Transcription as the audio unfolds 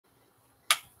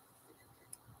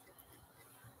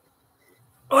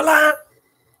Hola.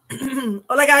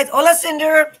 Hola, guys. Hola,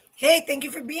 Cinder. Hey, thank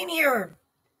you for being here.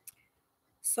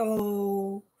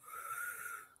 So,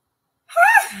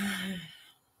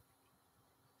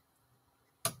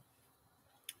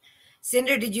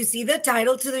 Cinder, did you see the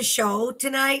title to the show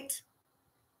tonight?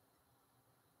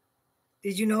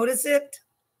 Did you notice it?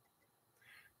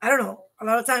 I don't know. A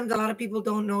lot of times, a lot of people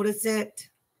don't notice it.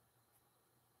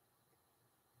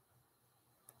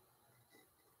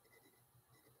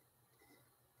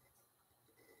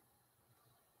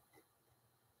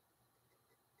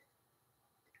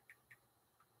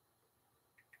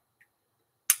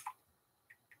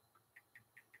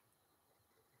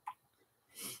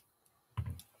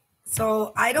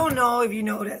 So, I don't know if you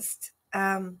noticed.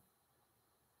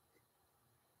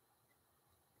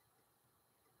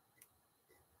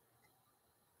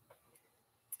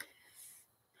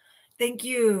 Thank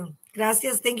you.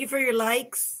 Gracias. Thank you for your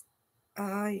likes.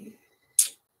 I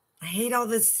hate all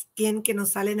the skin que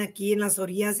nos salen aquí en las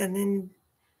orillas and then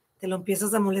te lo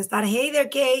empiezas a molestar. Hey there,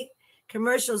 Kay.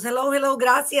 Commercials. Hello, hello.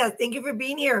 Gracias. Thank you for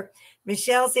being here.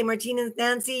 Michelle, St. Martinez,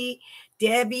 Nancy,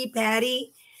 Debbie,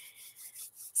 Patty.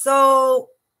 So,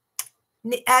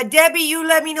 Debbie, you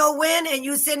let me know when and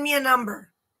you send me a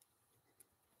number.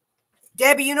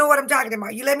 Debbie, you know what I'm talking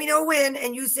about. You let me know when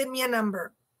and you send me a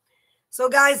number. So,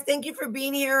 guys, thank you for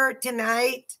being here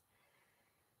tonight.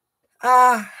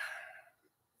 Did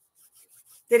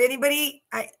anybody?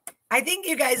 I think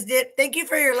you guys did. Thank you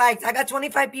for your likes. I got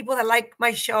 25 people that like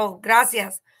my show.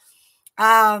 Gracias.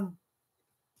 I'm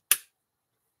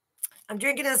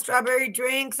drinking a strawberry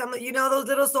drink. Some, you know, those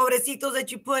little sobrecitos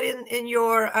that you put in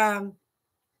your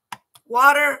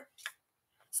water.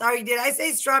 Sorry, did I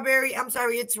say strawberry? I'm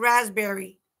sorry, it's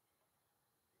raspberry.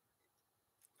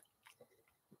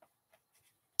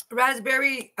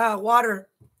 Raspberry water.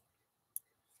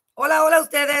 Hola, hola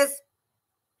ustedes.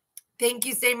 Thank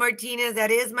you, St. Martinez.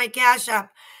 That is my Cash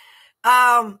App.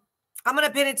 I'm going to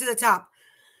pin it to the top.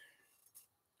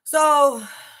 So,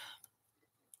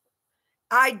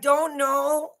 I don't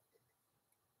know,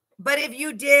 but if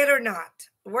you did or not,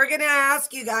 we're going to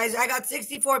ask you guys. I got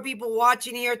 64 people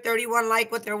watching here, 31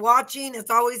 like what they're watching.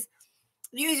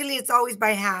 Usually it's always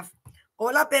by half.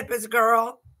 Hola, Pepe's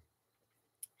girl.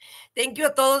 Thank you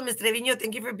a todos, Ms. Treviño.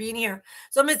 Thank you for being here.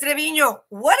 So, Ms. Treviño,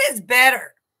 what is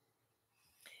better?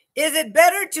 Is it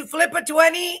better to flip a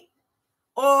 20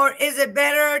 or is it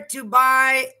better to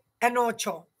buy an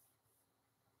ocho?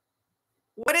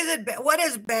 What is it? What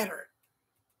is better?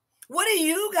 What do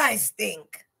you guys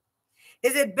think?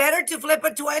 Is it better to flip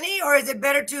a 20 or is it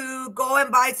better to go and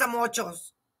buy some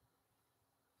ochos?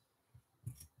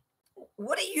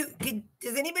 What do you,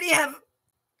 does anybody have?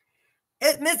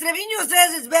 Ms. Treviño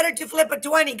says it's better to flip a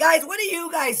 20. Guys, what do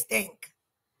you guys think?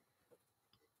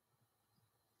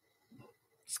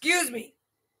 Excuse me.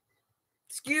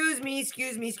 Excuse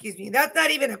me. That's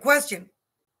not even a question.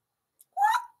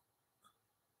 What?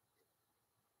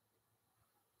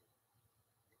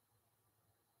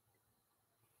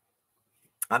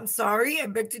 I'm sorry, I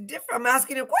beg to differ. I'm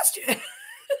asking a question.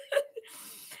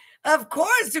 Of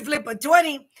course, to flip a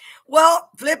 20. Well,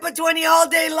 flip a 20 all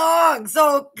day long.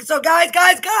 So guys,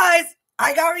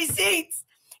 I got receipts.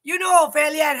 You know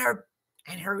Ophelia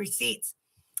and her receipts.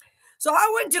 So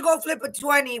I went to go flip a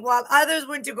 20 while others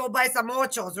went to go buy some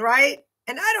ochos, right?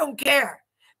 And I don't care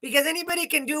because anybody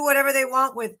can do whatever they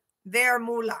want with their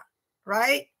mula,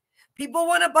 right? People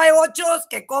want to buy ochos,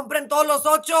 que compren todos los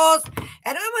ochos.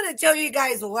 And I'm going to tell you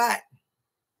guys what.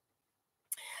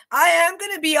 I am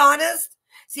going to be honest.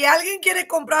 Si alguien quiere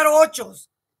comprar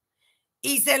ochos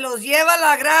y se los lleva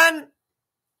la gran,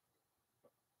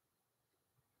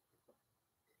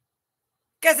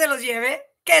 que se los lleve,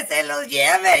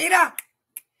 mira,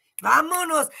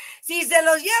 vámonos. Si se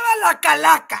los lleva la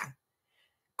calaca,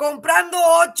 comprando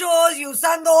ochos y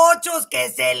usando ochos, que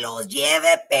se los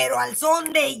lleve, pero al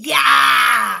son de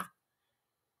ya.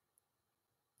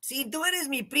 Si tú eres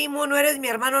mi primo, no eres mi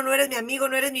hermano, no eres mi amigo,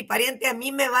 no eres mi pariente, a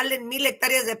mí me valen 1000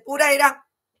 hectáreas de pura ira.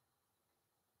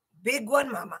 Big one,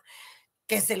 mama.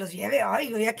 Que se los lleve. Ay,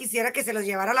 yo ya quisiera que se los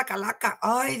llevara la calaca.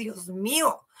 Ay, Dios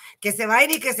mío. Que se vayan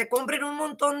y que se compren un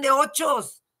montón de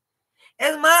ochos.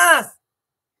 Es más,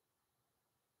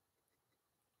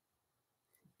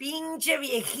 pinche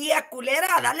viejía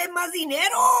culera, dale más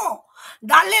dinero.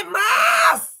 Dale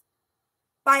más.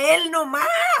 Pa' él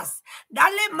nomás.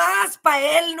 Dale más pa'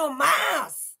 él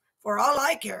nomás. For all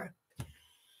I care.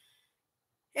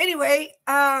 Anyway,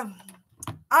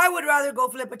 I would rather go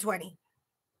flip a 20.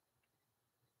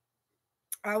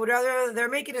 I would rather, they're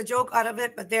making a joke out of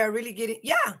it, but they're really getting,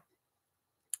 yeah.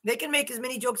 They can make as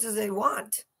many jokes as they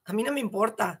want. A mí no me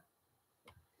importa.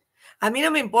 A mí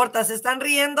no me importa. ¿Se están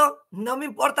riendo? No me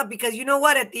importa because you know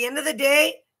what? At the end of the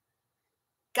day,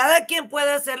 cada quien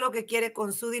puede hacer lo que quiere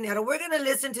con su dinero. We're going to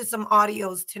listen to some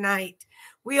audios tonight.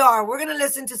 We're going to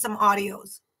listen to some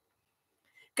audios.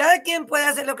 Cada quien puede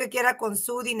hacer lo que quiera con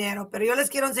su dinero, pero yo les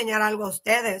quiero enseñar algo a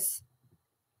ustedes.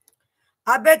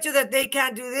 I bet you that they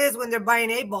can't do this when they're buying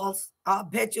 8-balls. I'll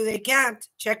bet you they can't.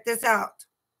 Check this out.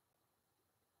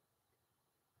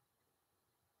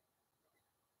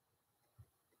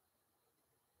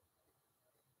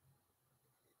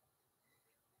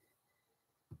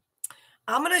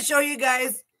 I'm going to show you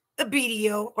guys a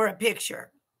video or a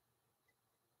picture.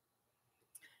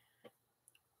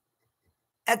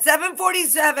 At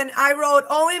 7:47, I wrote,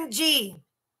 OMG,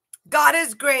 God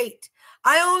is great.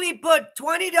 I only put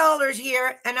 $20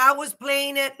 here, and I was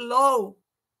playing it low.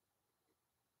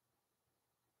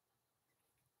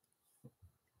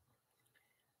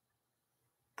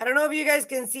 I don't know if you guys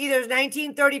can see. There's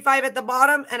 $19.35 at the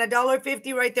bottom and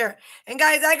 $1.50 right there. And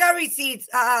guys, I got receipts.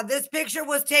 This picture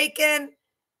was taken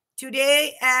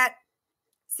today at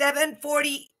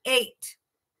 7:48.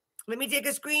 Let me take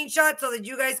a screenshot so that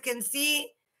you guys can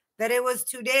see that it was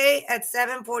today at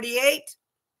 7:48.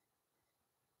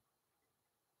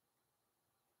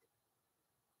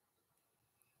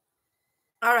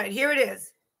 All right, here it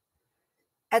is.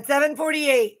 At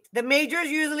 7:48. The majors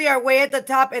usually are way at the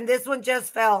top, and this one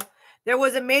just fell. There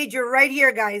was a major right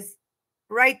here, guys.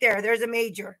 Right there. There's a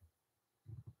major.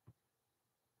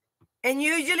 And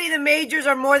usually the majors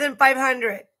are more than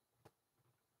 500.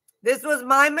 This was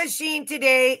my machine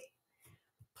today,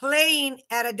 playing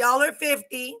at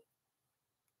 $1.50.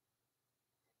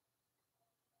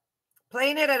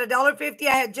 Playing it at $1.50.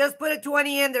 I had just put a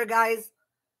 20 in there, guys.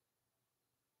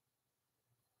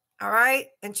 All right.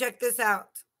 And check this out.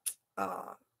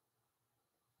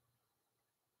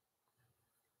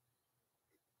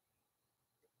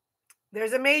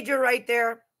 There's a major right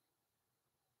there.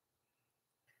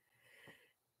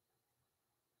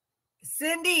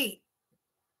 Cindy,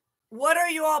 what are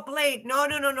you all playing? No.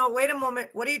 Wait a moment.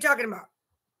 What are you talking about?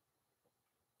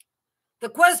 The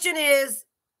question is,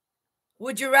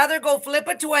 would you rather go flip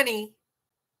a 20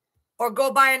 or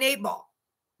go buy an 8-ball?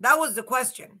 That was the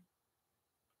question.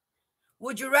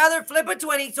 Would you rather flip a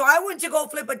 20? So I went to go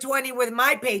flip a 20 with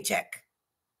my paycheck.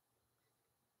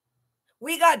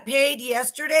 We got paid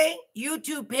yesterday.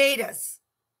 YouTube paid us.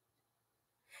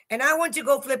 And I went to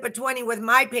go flip a 20 with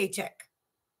my paycheck.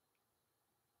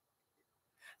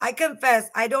 I confess,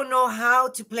 I don't know how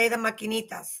to play the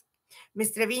maquinitas.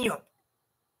 Mr. Trevino,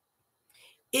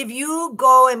 if you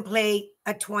go and play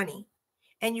a 20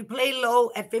 and you play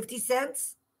low at 50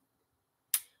 cents,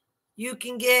 you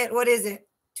can get, what is it?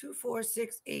 2, 4,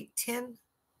 6, 8, 10.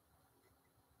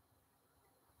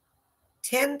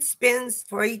 10 spins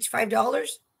for each $5.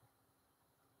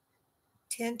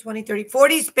 10, 20, 30,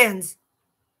 40 spins.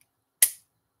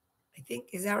 I think,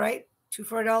 is that right? 2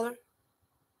 for $1?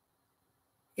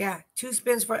 Yeah, 2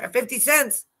 spins for 50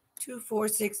 cents. 2, 4,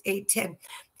 6, 8, 10.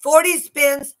 40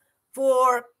 spins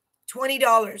for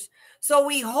 $20. So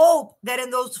we hope that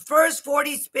in those first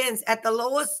 40 spins at the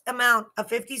lowest amount of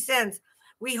 50 cents,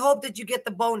 we hope that you get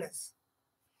the bonus.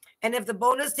 And if the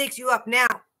bonus takes you up now,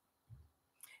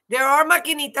 there are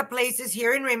maquinita places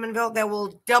here in Raymondville that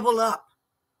will double up.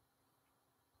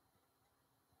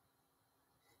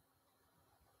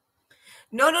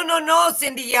 No,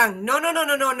 Cindy Young.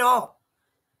 No.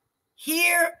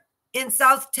 Here in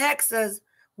South Texas,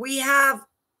 we have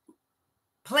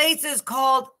places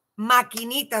called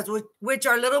maquinitas, which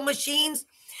are little machines.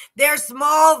 They're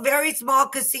small, very small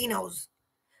casinos,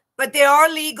 but they are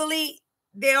legal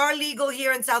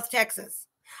here in South Texas.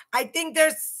 I think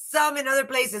there's some in other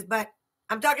places, but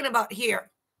I'm talking about here.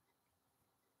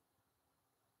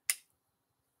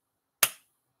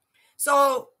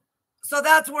 So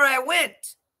that's where I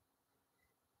went.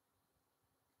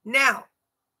 Now,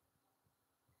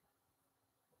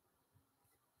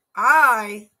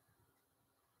 I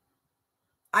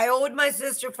owed my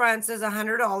sister Frances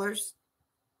 $100.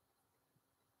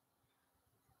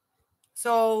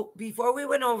 So before we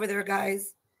went over there,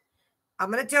 guys,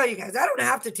 I'm going to tell you guys. I don't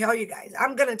have to tell you guys.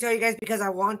 I'm going to tell you guys because I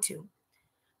want to.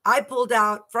 I pulled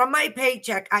out, from my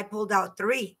paycheck, I pulled out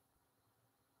 3.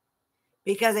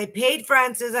 Because I paid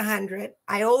Frances $100.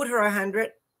 I owed her $100.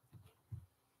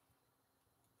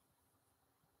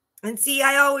 And see,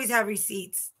 I always have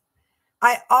receipts.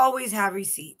 I always have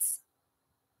receipts.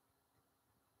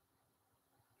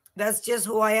 That's just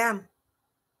who I am.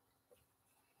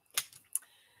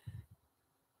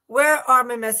 Where are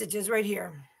my messages? Right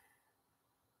here.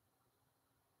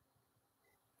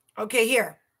 Okay,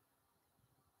 here.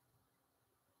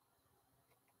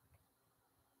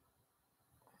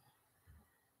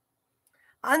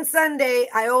 On Sunday,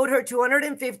 I owed her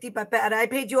 250, but I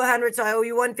paid you 100, so I owe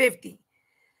you 150.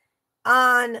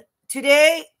 On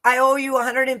today, I owe you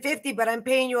 150, but I'm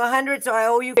paying you 100, so I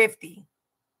owe you 50.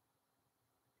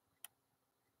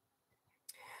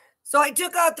 So I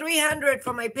took out 300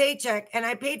 from my paycheck, and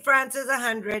I paid Francis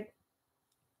 100.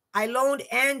 I loaned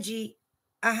Angie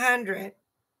 100.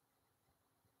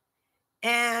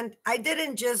 And I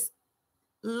didn't just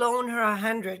loan her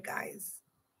 100, guys.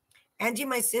 Angie,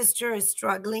 my sister, is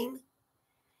struggling.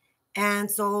 And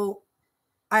so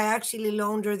I actually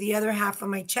loaned her the other half of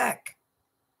my check.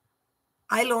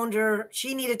 I loaned her,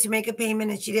 she needed to make a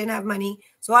payment and she didn't have money.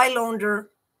 So I loaned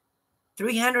her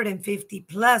 350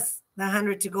 plus the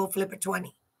 100 to go flip a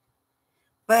 20.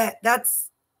 But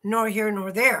that's nor here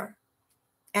nor there.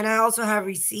 And I also have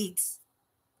receipts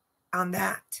on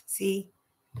that. See?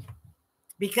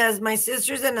 Because my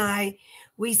sisters and I,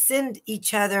 we send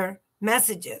each other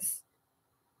messages.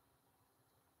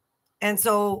 And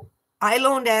so I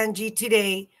loaned Angie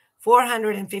today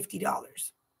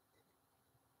 $450.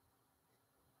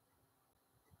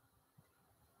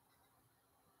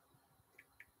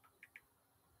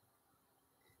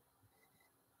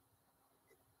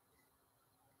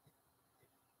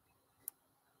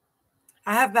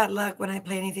 I have bad luck when I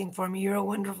play anything for me. You're a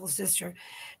wonderful sister.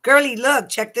 Girlie, look,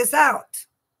 check this out.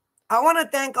 I want to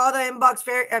thank all the inbox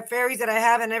fairies that I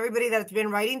have and everybody that's been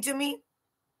writing to me.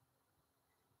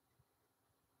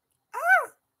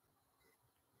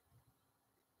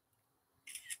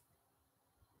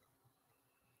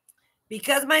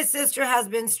 Because my sister has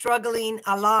been struggling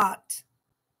a lot.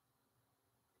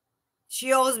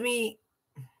 She owes me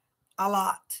a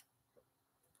lot.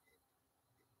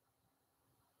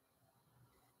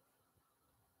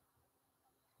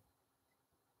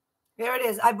 There it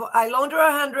is. I loaned her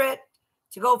 100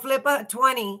 to go flip a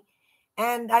 20,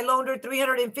 and I loaned her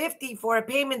 350 for a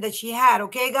payment that she had.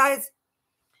 Okay, guys?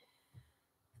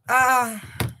 But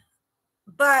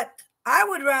I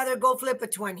would rather go flip a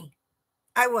 20.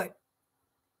 I would.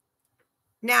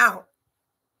 Now,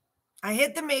 I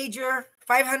hit the major,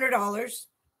 $500,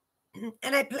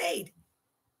 and I played.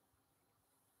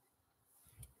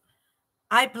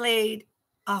 I played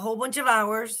a whole bunch of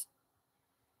hours,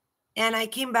 and I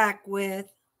came back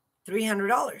with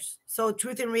 $300. So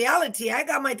truth and reality, I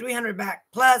got my 300 back.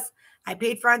 Plus, I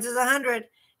paid Francis 100,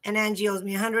 and Angie owes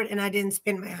me 100, and I didn't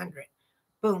spend my 100.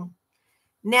 Boom.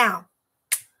 Now,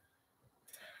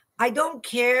 I don't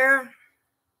care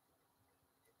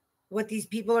what these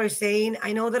people are saying.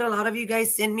 I know that a lot of you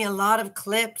guys send me a lot of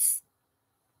clips.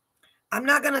 I'm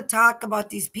not going to talk about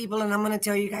these people, and I'm going to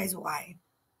tell you guys why.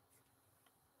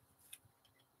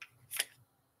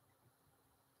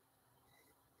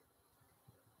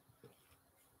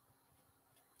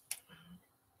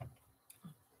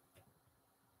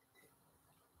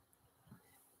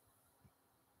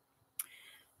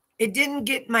 It didn't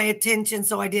get my attention,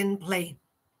 so I didn't play.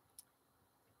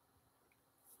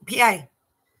 PI.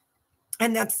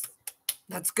 And that's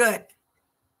good.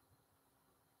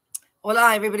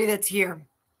 Hola, everybody that's here.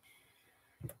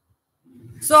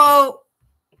 So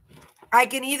I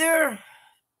can either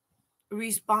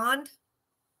respond,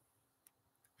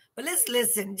 but let's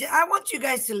listen. I want you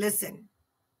guys to listen.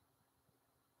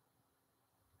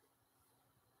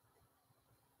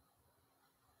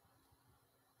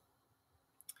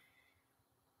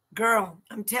 Girl,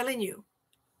 I'm telling you.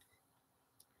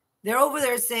 They're over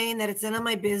there saying that it's none of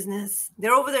my business.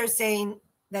 They're over there saying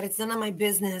that it's none of my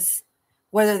business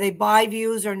whether they buy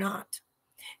views or not.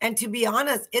 And to be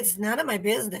honest, it's none of my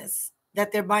business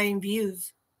that they're buying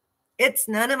views. It's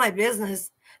none of my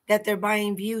business that they're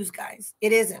buying views, guys.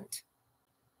 It isn't.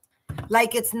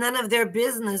 Like it's none of their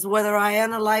business whether I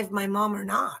unalive my mom or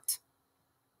not.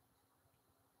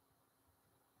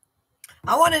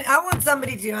 I want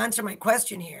somebody to answer my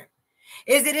question here.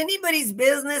 Is it anybody's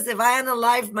business if I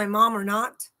unalive my mom or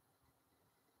not?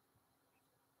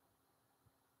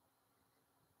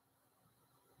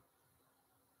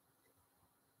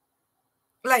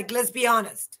 Like, let's be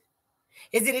honest.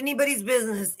 Is it anybody's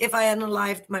business if I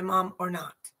unalived my mom or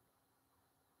not?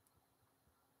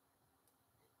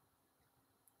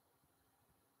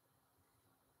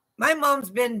 My mom's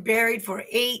been buried for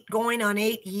going on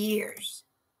 8 years.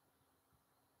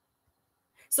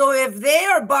 So if they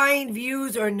are buying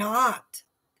views or not,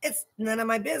 it's none of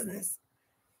my business.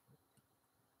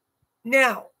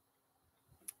 Now,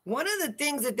 one of the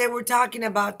things that they were talking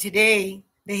about today,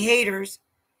 the haters,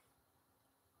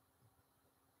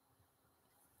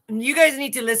 and you guys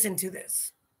need to listen to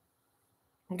this.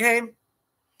 Okay?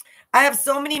 I have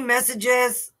so many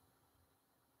messages.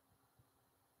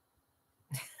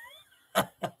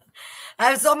 I I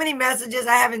have so many messages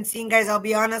I haven't seen, guys. I'll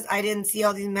be honest. I didn't see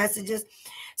all these messages.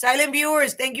 Silent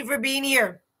viewers, thank you for being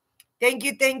here. Thank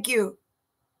you. Thank you.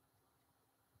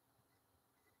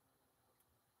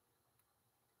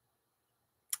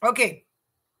 Okay.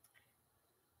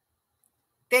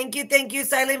 Thank you. Thank you,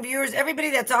 silent viewers. Everybody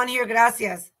that's on here,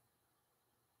 gracias.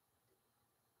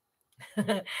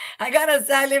 I got a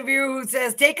silent viewer who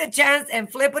says, take a chance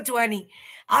and flip a 20.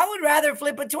 I would rather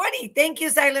flip a 20. Thank you,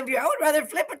 silent viewer. I would rather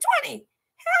flip a 20.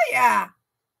 Hell yeah.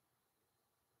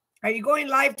 Are you going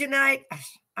live tonight?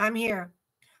 I'm here.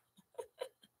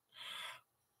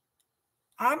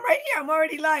 I'm right here. I'm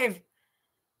already live.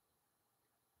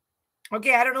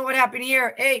 Okay, I don't know what happened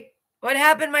here. Hey, what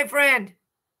happened, my friend?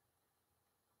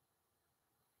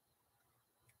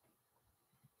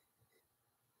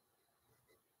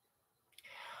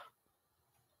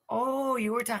 Oh,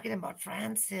 you were talking about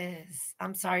Francis.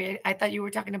 I'm sorry. I thought you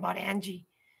were talking about Angie.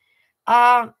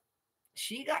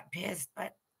 She got pissed,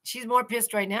 but she's more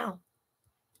pissed right now.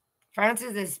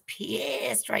 Francis is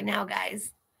pissed right now,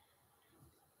 guys.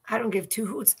 I don't give two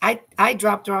hoots. I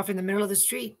dropped her off in the middle of the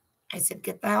street. I said,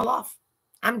 get the hell off.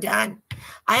 I'm done.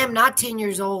 I am not 10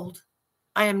 years old.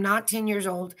 I am not 10 years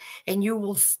old, and you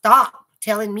will stop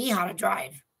telling me how to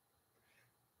drive.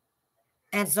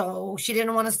 And so she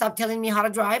didn't want to stop telling me how to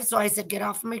drive, so I said, get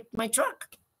off my truck.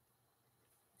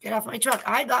 Get off my truck.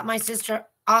 I got my sister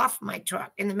off my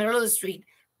truck in the middle of the street.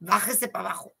 Bájese para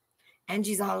abajo. And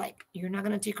she's all like, you're not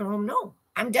going to take her home? No,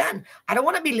 I'm done. I don't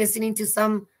want to be listening to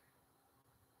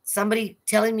somebody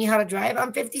telling me how to drive.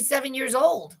 I'm 57 years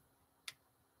old.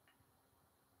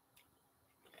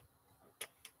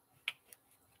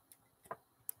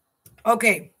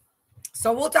 Okay,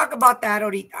 so we'll talk about that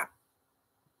ahorita.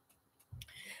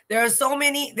 There are so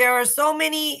many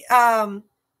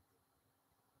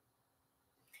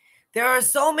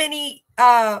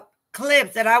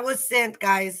clips that I was sent,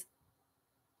 guys.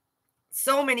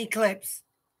 So many clips.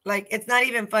 Like, it's not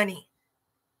even funny.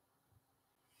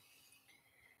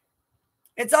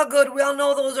 It's all good. We all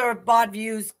know those are bot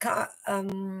views. Come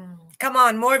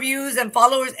on, more views and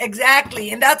followers. Exactly.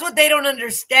 And that's what they don't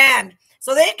understand.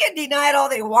 So they can deny it all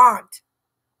they want.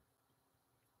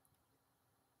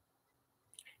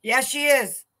 Yes, she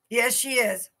is. Yes, she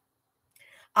is.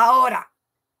 Ahora,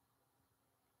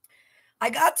 I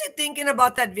got to thinking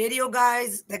about that video,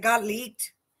 guys, that got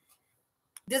leaked.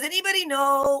 Does anybody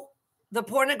know the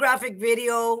pornographic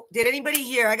video? Did anybody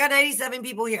hear? I got 97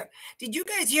 people here. Did you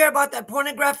guys hear about that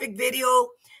pornographic video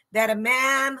that a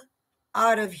man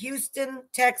out of Houston,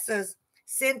 Texas,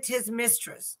 sent his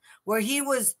mistress, where he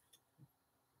was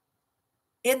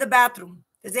in the bathroom?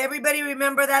 Does everybody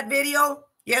remember that video?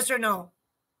 Yes or no?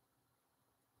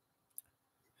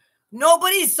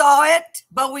 Nobody saw it,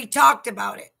 but we talked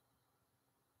about it.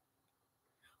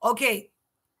 Okay,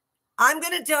 I'm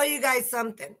going to tell you guys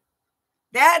something.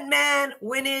 That man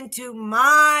went into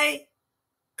my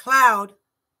cloud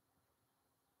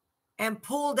and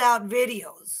pulled out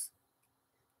videos.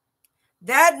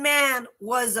 That man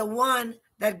was the one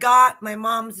that got my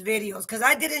mom's videos, because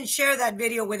I didn't share that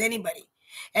video with anybody.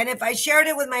 And if I shared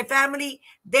it with my family,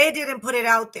 they didn't put it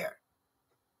out there.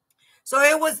 So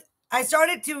I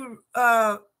started to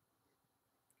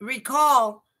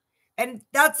recall, and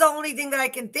that's the only thing that I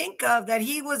can think of, that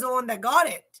he was the one that got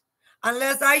it.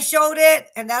 Unless I showed it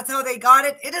and that's how they got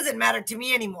it, it doesn't matter to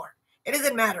me anymore. It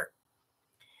doesn't matter.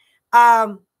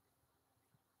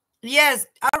 Yes,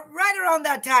 right around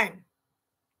that time.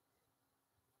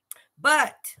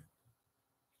 But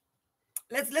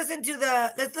let's listen to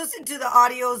the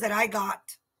audios that I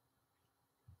got.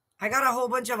 I got a whole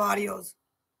bunch of audios.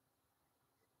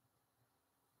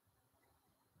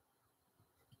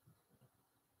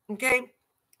 Okay.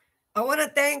 I want to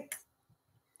thank.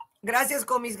 Gracias,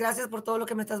 Comis. Gracias por todo lo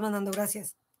que me estás mandando.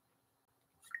 Gracias.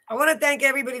 I want to thank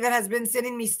everybody that has been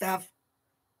sending me stuff.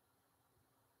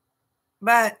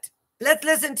 But let's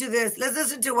listen to this. Let's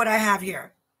listen to what I have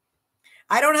here.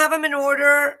 I don't have them in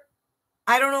order.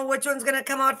 I don't know which one's going to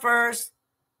come out first.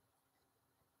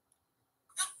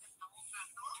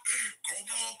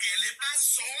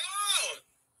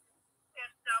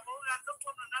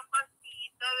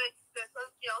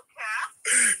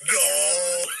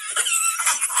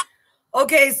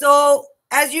 Okay, so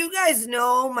as you guys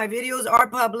know, my videos are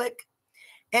public,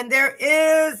 and there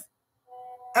is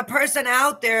a person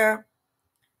out there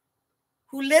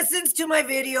who listens to my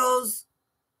videos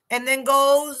and then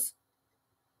goes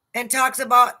and talks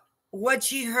about what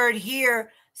she heard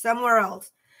here somewhere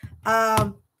else.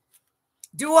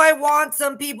 Do I want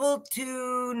some people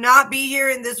to not be here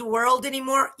in this world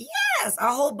anymore? Yes,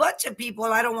 a whole bunch of people.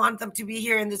 I don't want them to be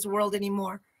here in this world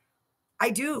anymore. I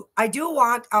do. I do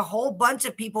want a whole bunch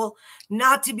of people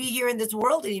not to be here in this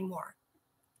world anymore.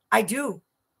 I do.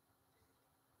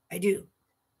 I do.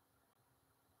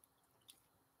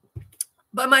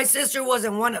 But my sister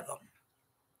wasn't one of them.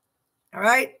 All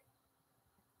right?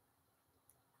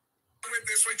 Went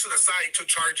this way to the side to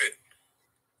charge it.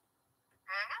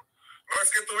 No,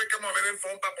 es que tuve que mover el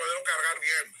phone para poderlo cargar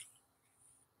bien.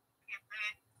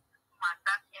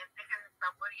 Mata gente que se está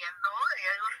muriendo,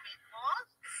 ellos mismos.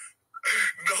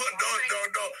 No.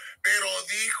 Pero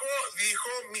dijo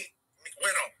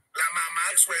bueno, la mamá,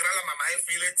 suegra, la mamá de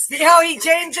Felix. See how he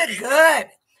changed it?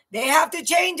 Good. They have to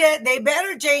change it. They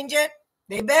better change it.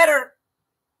 They better.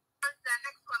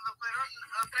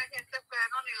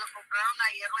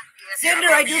 Cinder,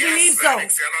 I do believe so. No,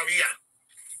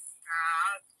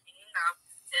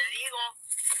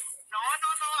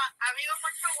 ha habido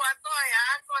mucho guato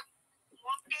allá con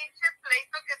un pinche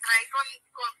pleito que trae con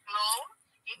Chloe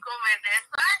y con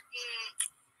Vanessa y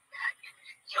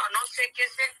yo no sé qué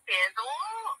es el pedo.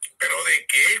 ¿Pero de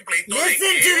qué? ¿El pleito de qué?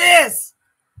 Listen to this.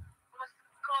 Pues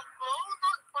con Chloe, no,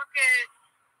 porque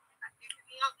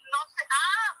no sé,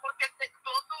 porque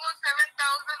Chloe tuvo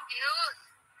 7,000 views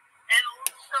en un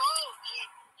show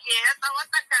y ella estaba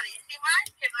atacadísima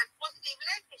que no es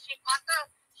posible que she bought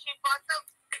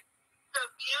the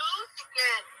views y que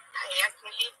a ella que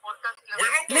le importa si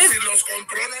bueno, pues si los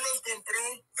compró no los compró,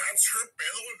 that's her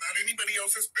pedo, not anybody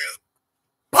else's pedo.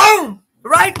 Boom!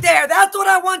 Right there. That's what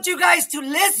I want you guys to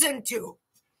listen to.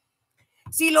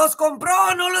 Si los compró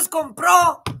o no los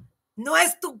compró, no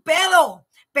es tu pedo.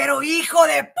 Pero hijo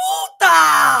de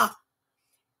puta,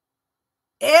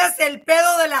 es el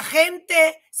pedo de la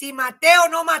gente si maté o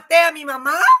no maté a mi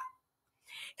mamá.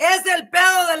 Es el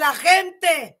pedo de la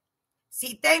gente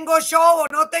si tengo show o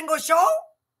no tengo show.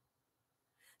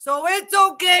 So it's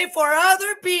okay for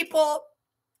other people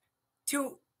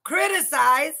to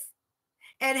criticize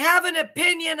and have an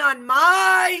opinion on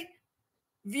my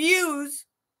views,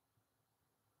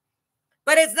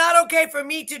 but it's not okay for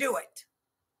me to do it.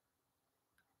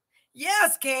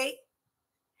 Yes, Kay.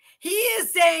 He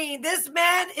is saying, this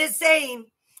man is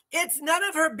saying, it's none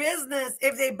of her business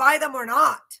if they buy them or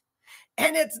not.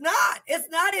 And it's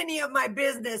not any of my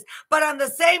business. But on the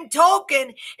same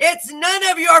token, it's none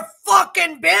of your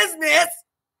fucking business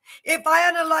if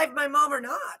I unalive my mom or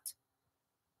not.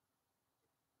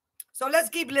 So let's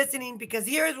keep listening because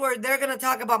here's where they're going to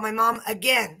talk about my mom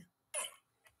again.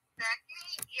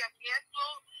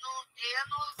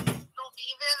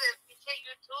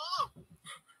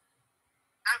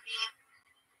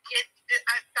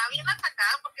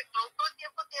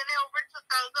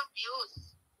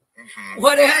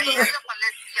 Whatever.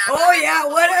 Oh, yeah,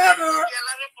 whatever.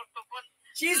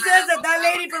 She says that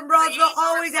lady from Broadsville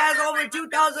always has over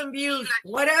 2,000 views.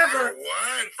 Whatever.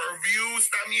 What? For views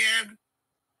también?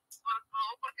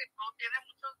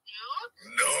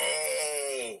 No.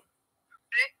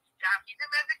 A mí se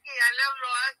me hace que ya le habló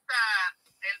hasta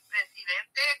el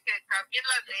presidente que cambien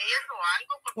las leyes o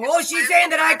algo. Oh, she's saying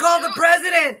that I called the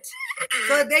president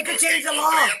so that they could change the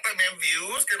law. También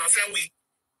views, que no sea we.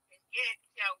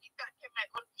 Que ahorita, que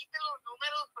mejor quite los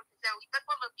números, porque si ahorita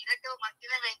cuando mira que nomás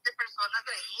tiene 20 personas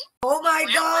ahí. Oh my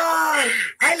God.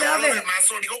 I love it. Además,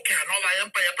 digo que no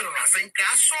vayan para allá, pero no hacen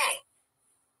caso.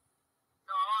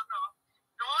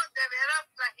 No, de veras,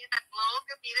 la gente,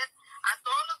 que miren a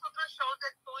todos los otros shows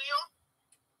del tuyo,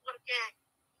 porque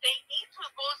they need to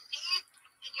go see,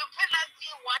 you cannot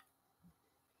see one.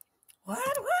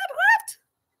 What?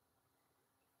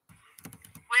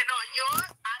 Bueno, yo...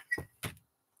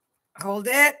 Hold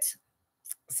it.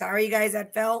 Sorry, guys,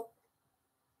 that fell.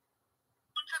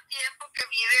 Mucho tiempo que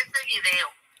vi ese video.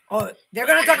 Oh, they're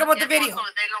going to talk about the video.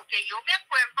 De lo que yo me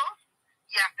acuerdo,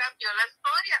 ya cambió la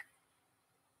historia.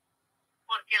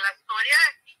 Porque la historia,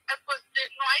 pues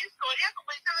no hay historia,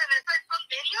 como dice Vanessa, it's on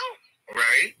video.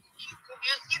 Right.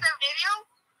 You see the video,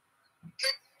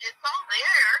 it's all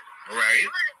there. Right.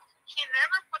 She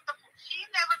never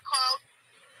called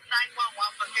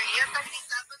 911 porque ella está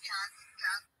gritando ya.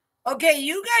 Okay,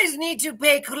 you guys need to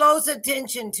pay close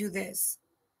attention to this.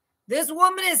 This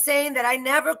woman is saying that I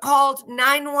never called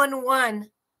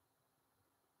 911.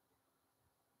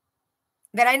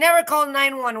 That I never called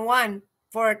 911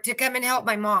 to come and help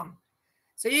my mom.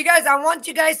 So you guys, I want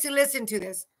you guys to listen to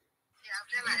this.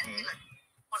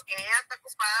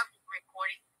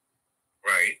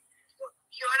 Right.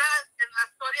 Y ahora en la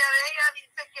historia de ella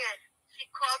dice que she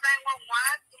called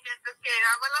 911 y mientras que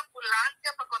llegaba la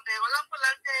ambulancia, para cuando llegó la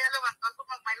ambulancia ella levantó a su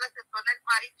mamá y la sentó en el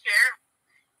party chair.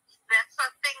 That's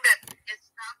something that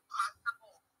is not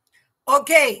possible.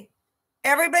 Okay,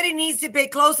 everybody needs to pay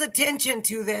close attention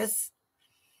to this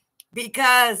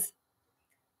because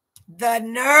The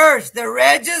nurse, the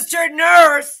registered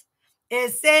nurse,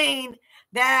 is saying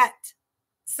that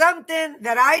something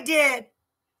that I did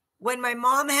when my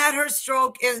mom had her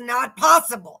stroke is not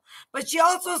possible. But she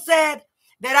also said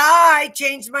that I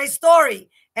changed my story,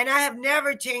 and I have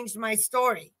never changed my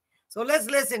story. So let's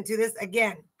listen to this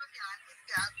again.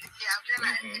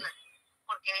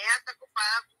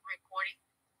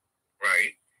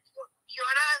 Right. Y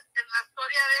ahora en la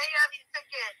historia de ella dice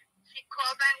que she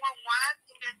called 911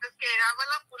 y mientras que llegaba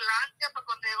la ambulancia, para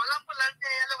cuando llegó la ambulancia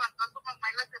ella levantó a su mamá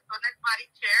y la sentó en el party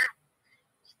chair.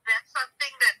 That's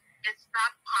something that it's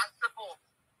not possible.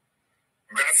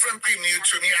 That's something new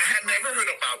to me. I had never heard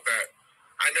about that.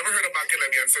 I never heard about que le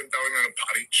habían sentado en el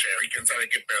party chair. ¿Y quién sabe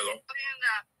qué pedo?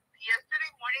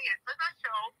 Yesterday morning, it was a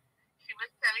show. She was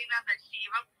telling us that she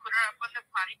even put her up on the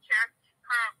potty chair.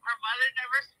 Her mother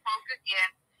never spoke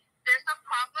again. There's a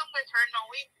problem with her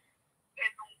knowing que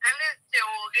nunca se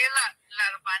oye la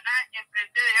hermana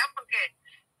enfrente de ella porque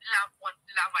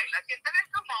la baila siente en el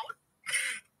commode.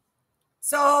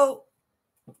 So,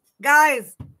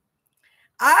 guys,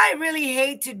 I really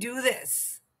hate to do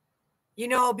this,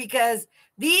 because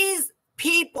these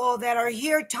people that are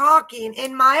here talking,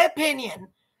 in my opinion,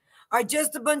 are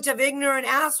just a bunch of ignorant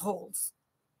assholes.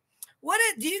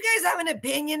 Do you guys have an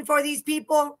opinion for these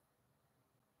people?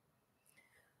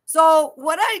 So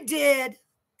what I did,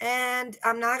 and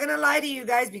I'm not going to lie to you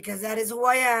guys because that is who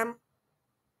I am.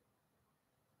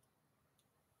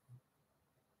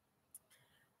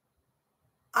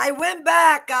 I went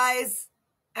back, guys,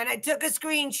 and I took a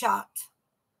screenshot.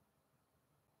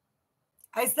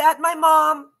 I sat my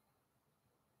mom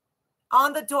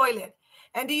on the toilet.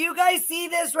 And do you guys see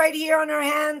this right here on her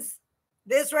hands?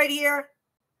 This right here?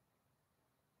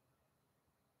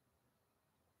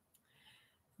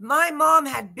 My mom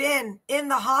had been in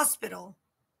the hospital.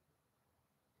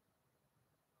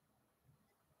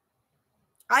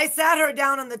 I sat her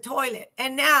down on the toilet.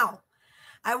 And now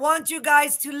I want you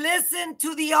guys to listen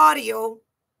to the audio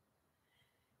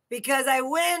because I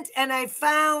went and I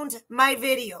found my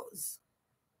videos.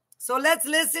 So let's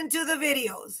listen to the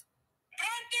videos.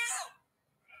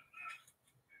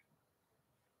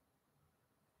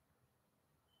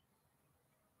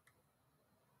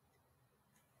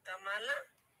 ¿Tamala?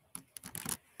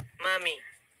 Mami.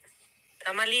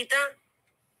 ¿Tamalita?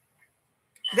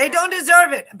 They don't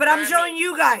deserve it, but I'm showing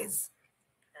you guys.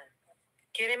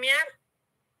 ¿Quiere miar?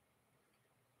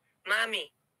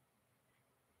 Mami.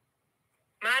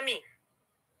 Mami.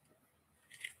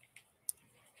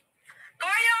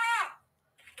 ¡Pollo!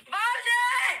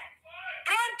 ¡Vale!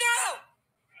 ¡Pronto!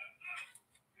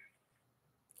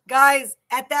 Guys,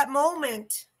 at that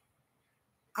moment,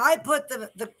 I put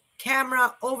the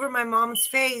camera over my mom's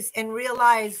face and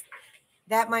realized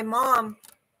that my mom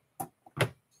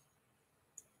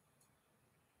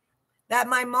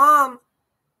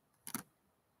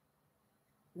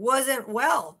wasn't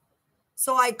well.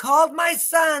 So I called my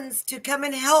sons to come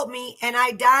and help me, and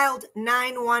I dialed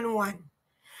 911.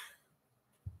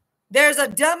 There's a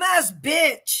dumbass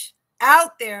bitch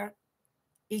out there,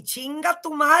 y chinga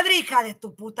tu madre, hija de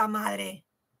tu puta madre,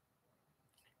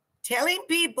 telling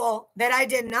people that I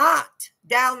did not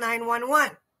dial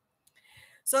 911.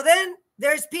 So then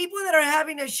there's people that are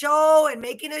having a show and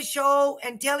making a show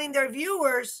and telling their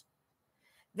viewers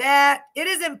that it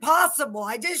is impossible.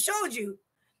 I just showed you.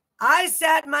 I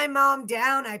sat my mom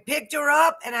down. I picked her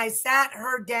up and I sat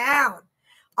her down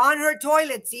on her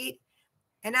toilet seat.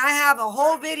 And I have a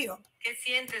whole video. ¿Qué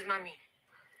sientes, mami?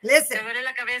 Listen. ¿Te duele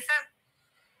la cabeza?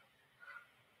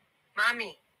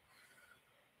 Mami.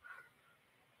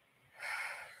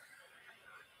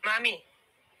 Mami.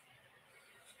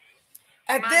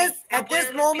 At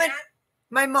this moment,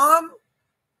 my mom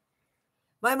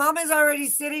is already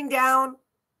sitting down.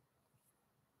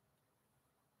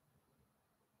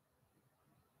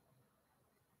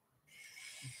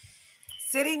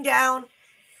 Sitting down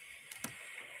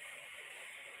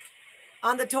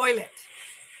on the toilet.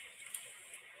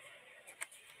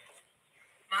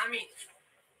 Mami,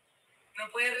 ¿no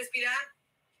puede respirar?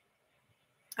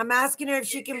 I'm asking her if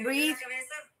she can breathe.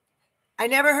 I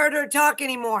never heard her talk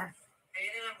anymore. Ahí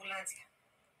viene la ambulancia.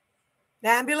 The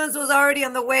ambulance was already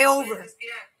on the way over.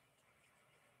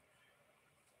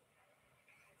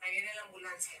 Ahí viene la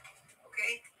ambulancia, ¿ok?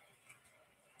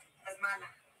 Estás mala.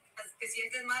 ¿Te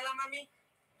sientes mala, mami?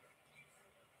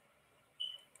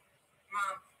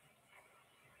 Mom.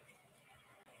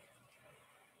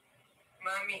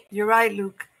 Mami. You're right,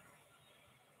 Luke.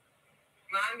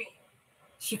 Mami.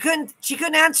 She couldn't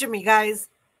answer me, guys.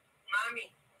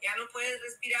 Mami, ¿ya no puedes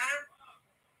respirar?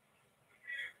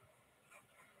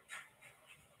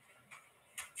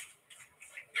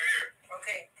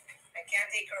 Okay.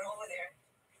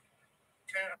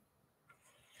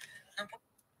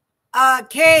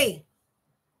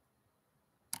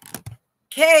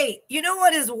 Kay, you know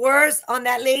what is worse on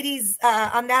that lady's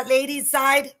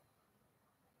side?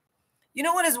 You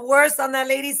know what is worse on that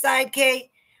lady's side,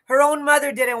 Kay? Her own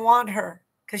mother didn't want her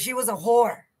because she was a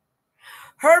whore.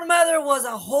 Her mother was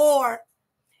a whore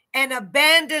and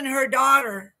abandoned her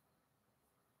daughter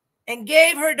and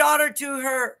gave her daughter to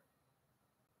her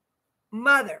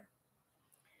mother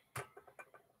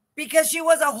because she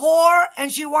was a whore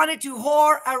and she wanted to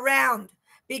whore around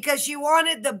because she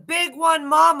wanted the big one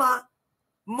mama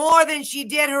more than she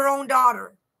did her own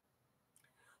daughter.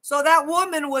 So that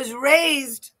woman was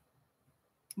raised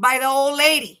by the old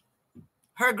lady,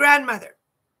 her grandmother.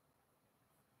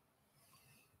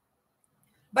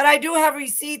 But I do have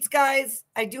receipts, guys.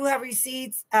 I do have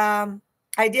receipts.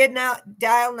 I did now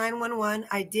dial 911.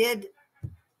 I did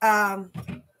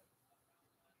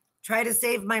try to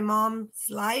save my mom's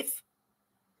life.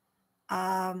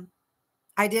 I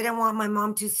didn't want my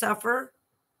mom to suffer.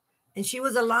 And she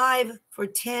was alive for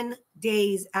 10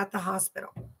 days at the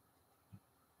hospital.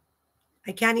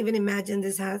 I can't even imagine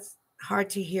this. Has hard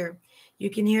to hear. You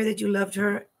can hear that you loved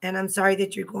her, and I'm sorry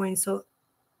that they're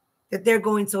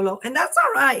going so low. And that's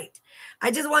all right.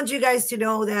 I just want you guys to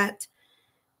know that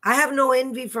I have no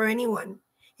envy for anyone.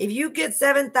 If you get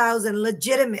 7,000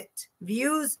 legitimate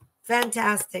views,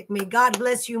 fantastic. May God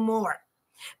bless you more.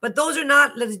 But those are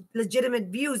not legitimate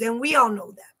views, and we all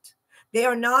know that. They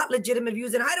are not legitimate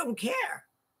views, and I don't care.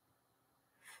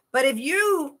 But if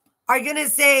you are going to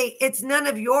say it's none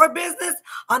of your business,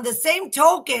 on the same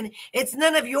token, it's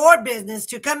none of your business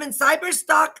to come and cyber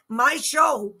stalk my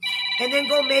show and then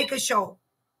go make a show.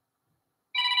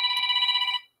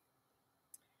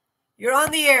 You're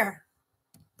on the air.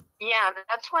 Yeah,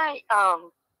 that's why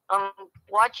I'm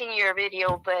watching your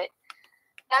video, but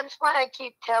that's why I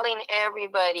keep telling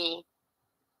everybody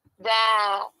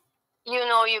that, you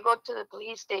know, you go to the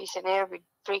police station every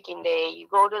freaking day. You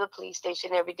go to the police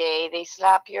station every day. They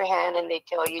slap your hand and they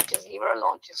tell you, just leave her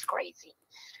alone. She's crazy.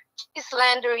 She's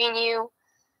slandering you.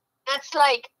 That's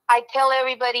like, I tell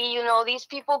everybody, you know, these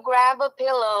people grab a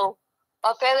pillow,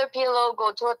 a feather pillow,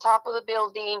 go to the top of the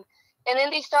building, and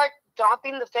then they start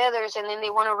dropping the feathers, and then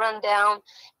they want to run down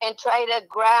and try to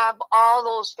grab all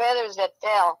those feathers that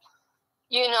fell.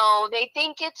 You know, they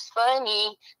think it's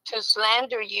funny to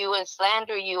slander you and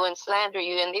slander you and slander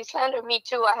you. And they slander me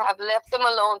too. I have left them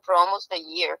alone for almost a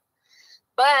year.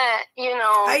 But, you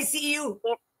know, I see you.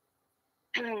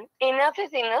 Enough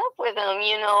is enough with them.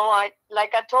 You know,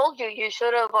 like I told you, you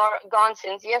should have gone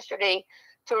since yesterday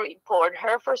to report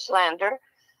her for slander.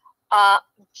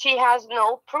 She has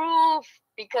no proof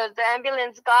because the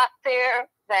ambulance got there.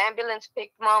 The ambulance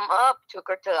picked mom up, took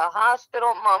her to the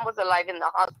hospital. Mom was alive in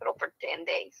the hospital for 10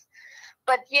 days.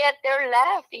 But yet they're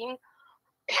laughing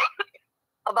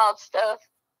about stuff,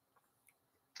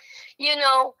 you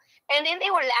know. And then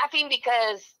they were laughing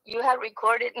because you had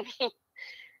recorded me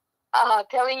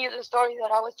telling you the story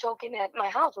that I was choking at my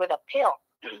house with a pill.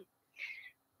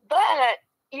 But,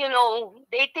 you know,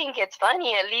 they think it's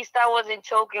funny. At least I wasn't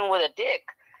choking with a dick,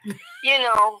 you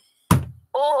know.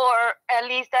 Or at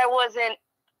least I wasn't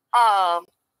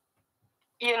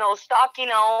you know, stalking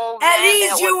an old man. At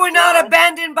least you were not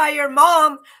abandoned by your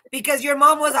mom because your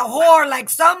mom was a whore like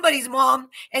somebody's mom,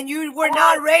 and you were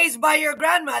not raised by your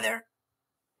grandmother.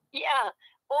 Yeah.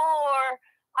 Or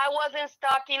I wasn't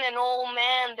stalking an old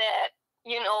man that,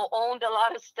 you know, owned a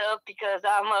lot of stuff because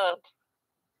I'm a,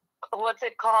 what's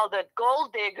it called, a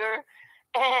gold digger,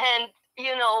 and,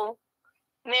 you know,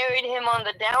 married him on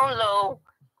the down low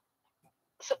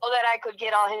so that I could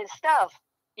get all his stuff.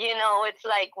 You know, it's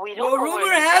like we don't. Well,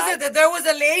 rumor has it that there was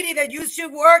a lady that used to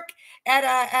work at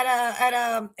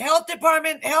a health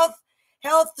department, health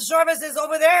services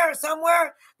over there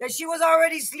somewhere, that she was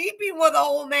already sleeping with an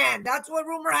old man. That's what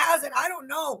rumor has it. I don't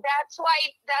know. That's why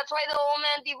the old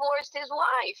man divorced his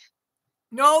wife.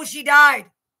 No, she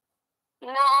died.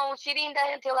 No, she didn't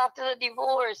die until after the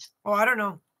divorce. Oh, I don't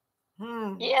know.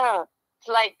 Yeah, it's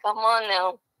like, come on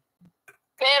now.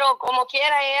 Pero como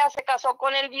quiera, ella se casó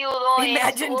con el viudo.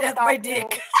 Imagine death by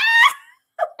dick.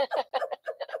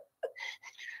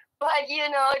 But, you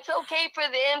know, it's okay for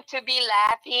them to be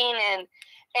laughing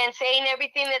and saying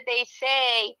everything that they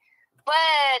say.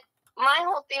 But my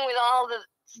whole thing with all the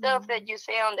stuff that you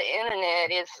say on the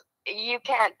internet is you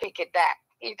can't pick it back.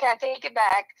 You can't take it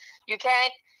back. You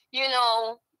can't, you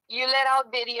know, you let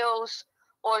out videos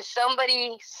or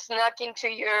somebody snuck into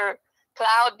your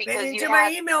cloud because into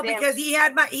my email because he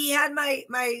had my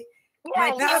my he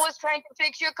was trying to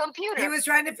fix your computer. He was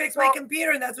trying to fix my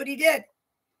computer, and that's what he did.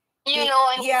 You know,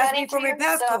 and he asked me for my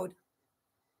passcode.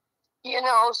 You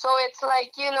know, so it's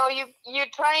like, you know, you're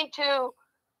trying to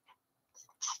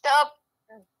stuff,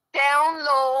 down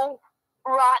low,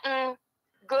 rotten,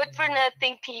 good for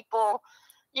nothing people,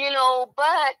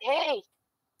 but hey,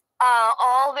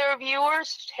 all their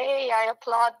viewers, hey, I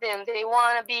applaud them. They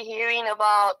want to be hearing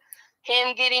about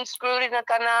him getting screwed in a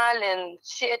canal and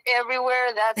shit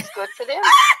everywhere. That's good for them.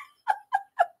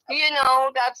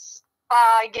 That's,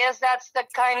 I guess that's the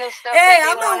kind of stuff. Hey,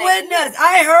 I'm a witness.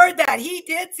 I heard that. He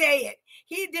did say it.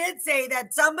 He did say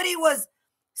that somebody was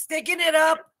sticking it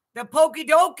up the pokey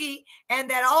dokey and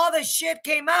that all the shit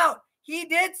came out. He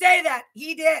did say that.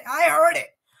 He did. I heard it.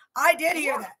 I did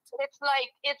hear that. It's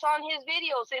like, it's on his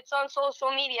videos. It's on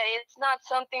social media. It's not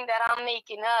something that I'm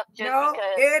making up just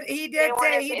because he did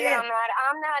say he did. I'm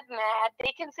not mad.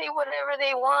 They can say whatever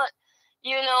they want.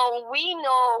 We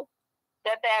know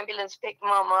that the ambulance picked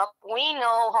Mom up. We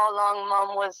know how long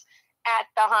Mom was at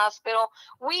the hospital.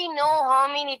 We know how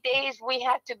many days we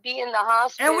had to be in the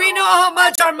hospital. And we know how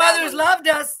much our mothers loved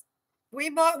us. We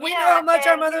know how much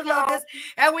our mothers loved us.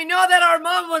 And we know that our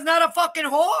mom was not a fucking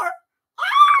whore.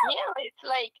 Yeah, it's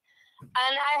like,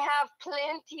 and I have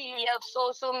plenty of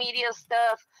social media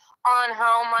stuff on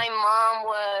how my mom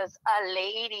was a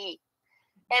lady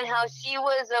and how she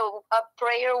was a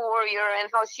prayer warrior and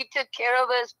how she took care of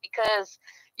us because,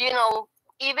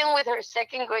 even with her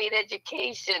second grade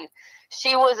education,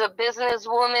 she was a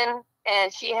businesswoman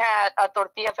and she had a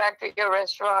tortilla factory, a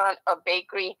restaurant, a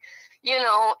bakery,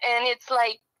 and it's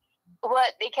like,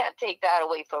 what, they can't take that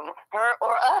away from her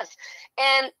or us.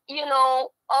 And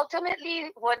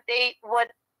ultimately what they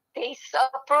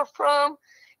suffer from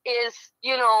is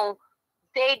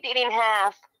they didn't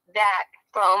have that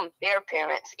from their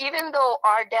parents, even though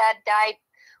our dad died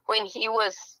when he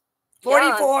was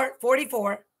 44.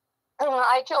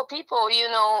 I tell people,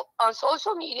 on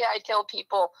social media, I tell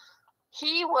people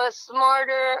he was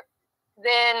smarter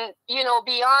than,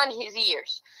 beyond his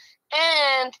years.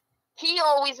 And he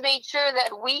always made sure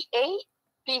that we ate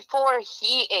before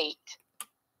he ate.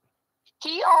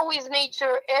 He always made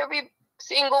sure every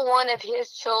single one of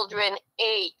his children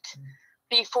ate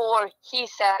before he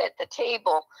sat at the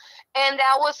table. And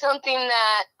that was something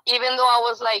that, even though I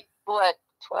was like,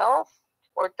 12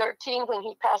 or 13 when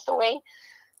he passed away,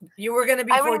 you were going to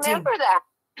be 14. I remember that.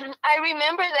 I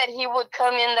remember that he would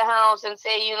come in the house and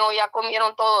say, ya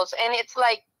comieron todos. And it's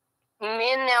like,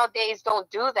 men nowadays don't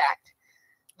do that.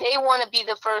 They want to be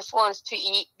the first ones to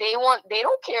eat. They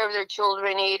don't care if their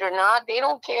children ate or not. They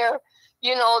don't care.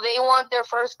 They want their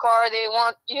first car. They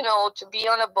want, to be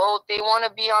on a boat. They want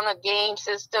to be on a game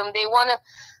system. They want to,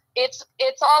 it's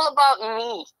all about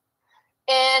me.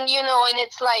 And, and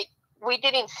it's like, we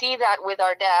didn't see that with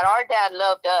our dad. Our dad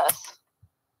loved us.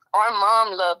 Our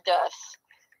mom loved us.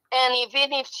 And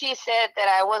even if she said that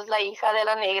I was la hija de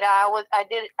la negra,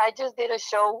 I just did a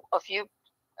show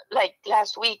like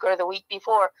last week or the week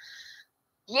before.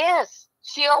 Yes,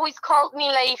 she always called me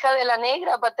la hija de la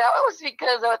negra, but that was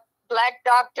because a black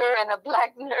doctor and a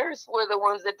black nurse were the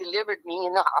ones that delivered me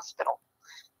in the hospital.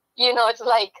 It's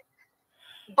like,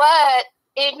 but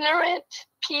ignorant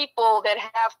people that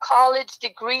have college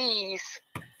degrees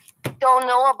don't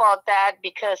know about that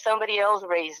because somebody else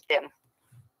raised them.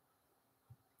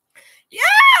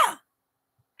 Yeah.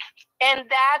 And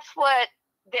that's what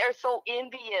they're so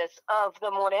envious of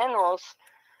the Morenos,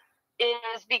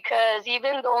 is because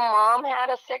even though Mom had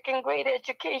a second grade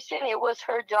education, it was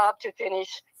her job to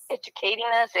finish educating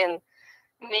us and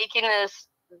making us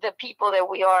the people that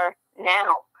we are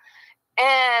now.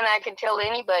 And I can tell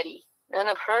anybody, none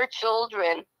of her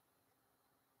children,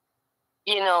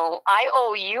 I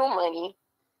owe you money,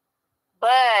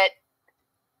 but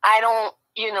I don't,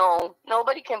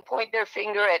 nobody can point their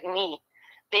finger at me.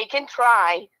 They can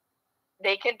try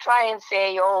and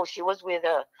say, oh, she was with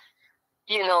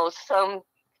some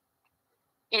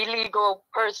illegal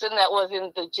person that was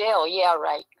in the jail. Yeah,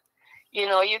 right.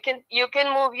 You can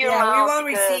move your mouth. Yeah, we want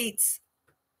receipts.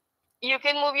 You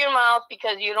can move your mouth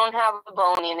because you don't have a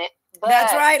bone in it. But,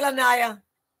 that's right, Lanaya.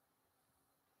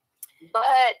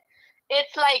 But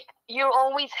it's like you're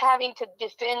always having to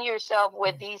defend yourself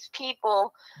with these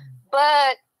people.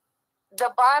 But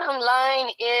the bottom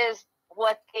line is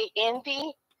what they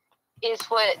envy is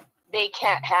what they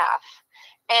can't have.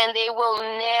 And they will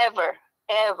never,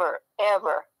 ever,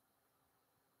 ever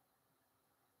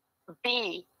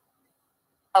be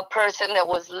a person that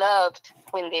was loved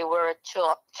when they were a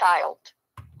child.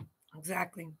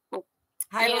 Exactly.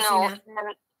 Hi,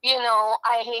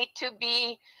 I hate to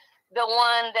be the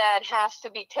one that has to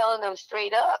be telling them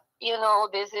straight up,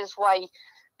 this is why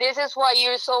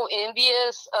you're so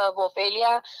envious of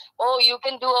Ophelia. Oh, you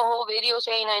can do a whole video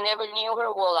saying I never knew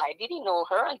her. Well, I didn't know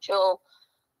her until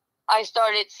I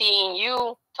started seeing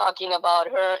you talking about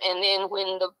her. And then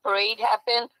when the parade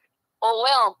happened, oh,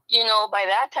 well, you know, by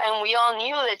that time, we all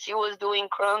knew that she was doing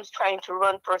crumbs trying to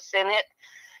run for Senate.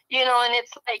 You know, and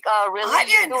it's like, really? I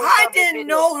didn't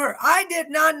know her. I did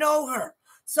not know her.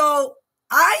 So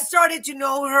I started to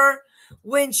know her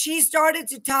when she started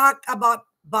to talk about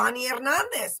Bonnie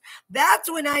Hernandez.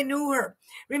 That's when I knew her.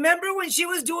 Remember when she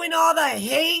was doing all the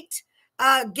hate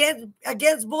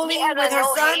against bullying with her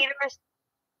son? Haters,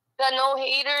 the no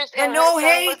haters. The no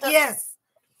hate, yes.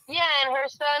 Yeah, and her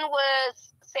son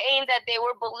was saying that they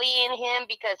were bullying him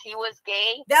because he was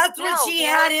gay. That's what she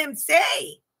had him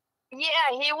say.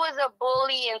 Yeah, he was a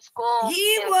bully in school.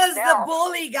 He was the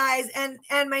bully, guys,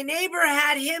 and my neighbor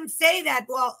had him say that.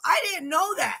 Well, I didn't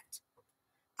know that.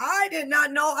 I did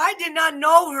not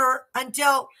know her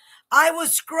until I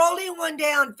was scrolling one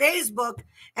day on Facebook,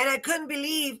 and I couldn't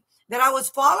believe that I was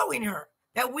following her,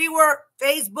 that we were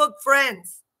Facebook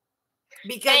friends.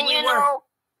 Because and we were.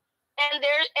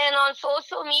 And on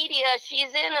social media, she's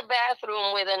in a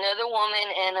bathroom with another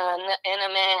woman and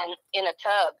a man in a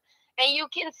tub. And you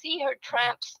can see her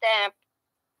tramp stamp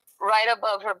right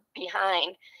above her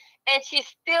behind. And she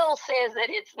still says that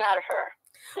it's not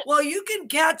her. Well, you can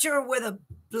catch her with a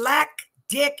black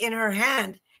dick in her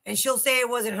hand, and she'll say it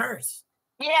wasn't hers.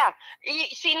 Yeah.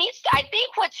 She needs to, I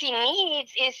think what she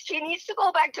needs is she needs to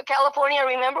go back to California.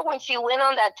 Remember when she went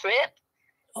on that trip?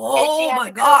 Oh, my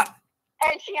God.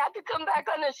 And she had to come back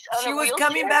on a She was wheelchair?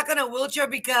 coming back on a wheelchair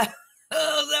because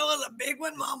that was a big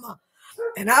one, Mama.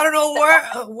 And I don't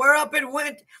know where up it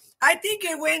went. I think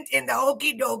it went in the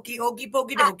okey pokey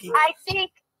dokey. I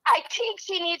think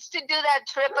she needs to do that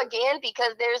trip again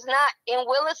because there's not in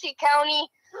Willacy County.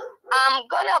 I'm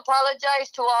gonna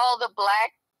apologize to all the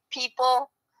black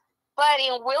people, but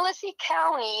in Willacy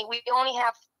County we only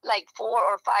have like 4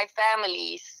 or 5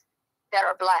 families that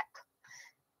are black,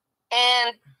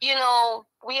 and you know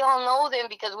we all know them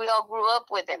because we all grew up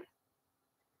with them,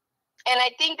 and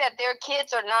I think that their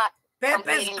kids are not.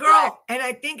 Pepe's girl, and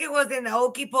I think it was in the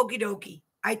okey pokey dokey.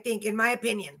 I think, in my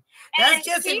opinion, that's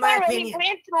just in my opinion.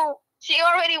 She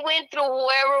already went through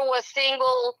whoever was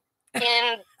single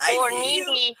or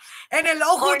needy. En el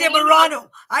ojo de Marano.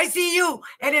 I see you.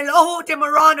 En el ojo de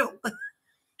Marano.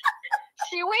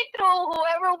 She went through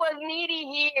whoever was needy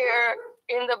here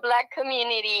in the black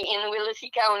community in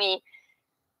Willacy County,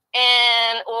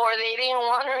 or they didn't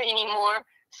want her anymore.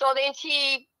 So then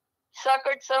she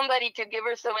suckered somebody to give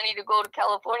her some money to go to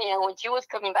California. And when she was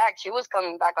coming back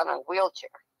on a wheelchair.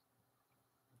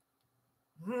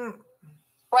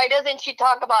 Why doesn't she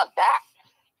talk about that?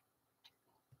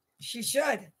 She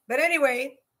should. But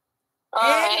anyway.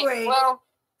 Right. Well,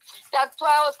 that's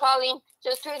why I was calling,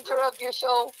 just to interrupt your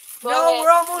show. We're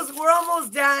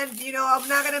almost done. You know, I'm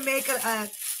not gonna make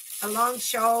a long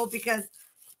show because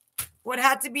what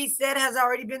had to be said has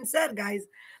already been said, guys.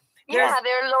 They're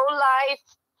low life,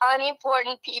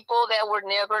 unimportant people that were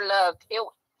never loved.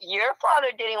 Your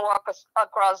father didn't walk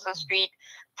across the street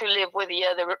to live with the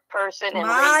other person. And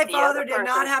my father did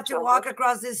not have to walk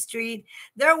across this street.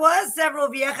 There was several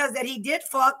viejas that he did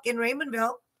fuck in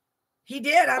Raymondville. He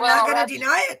did. I'm not going to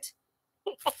deny it.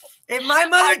 If my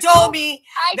mother told me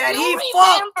that he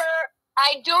fucked.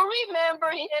 I do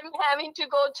remember him having to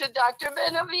go to Dr.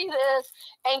 Benavides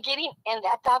and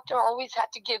that doctor always had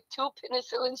to give 2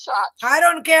 penicillin shots. I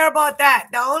don't care about that.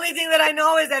 The only thing that I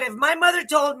know is that if my mother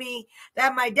told me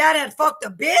that my dad had fucked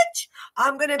a bitch,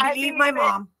 I'm going to believe my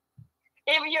mom.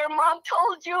 If your mom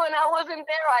told you and I wasn't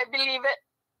there, I believe it.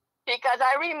 Because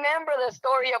I remember the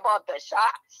story about the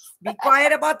shots. Be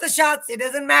quiet about the shots. It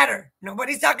doesn't matter.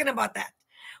 Nobody's talking about that.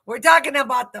 We're talking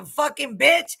about the fucking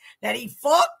bitch that he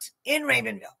fucked in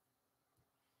Raymondville.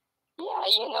 Yeah,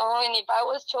 you know, and if I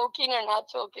was choking or not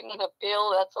choking in a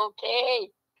pill, that's okay.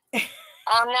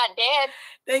 I'm not dead.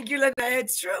 Thank you, Linda.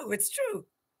 It's true. It's true.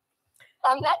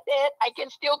 I'm not dead. I can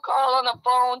still call on the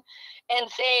phone and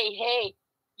say, hey,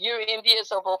 you're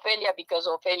envious of Ophelia because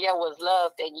Ophelia was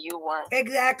loved and you weren't.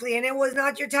 Exactly. And it was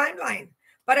not your timeline.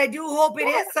 But I do hope it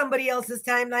is somebody else's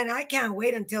timeline. I can't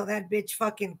wait until that bitch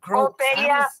fucking croaks.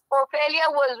 Ophelia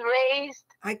was raised.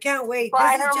 I can't wait.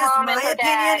 This is just my opinion.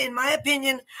 Dad. In my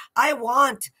opinion, I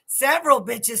want several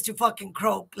bitches to fucking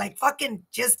croak. Like fucking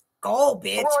just go,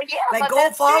 bitch. Well, yeah, like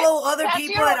go follow other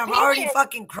people that have already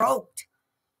fucking croaked.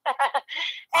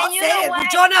 I'll say it.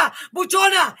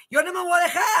 Buchona, yo no me voy a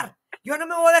dejar. Yo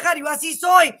así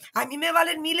soy. A mí me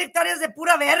valen 1,000 hectáreas de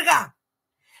pura verga.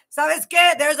 ¿Sabes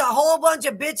qué? There's a whole bunch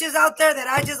of bitches out there that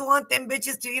I just want them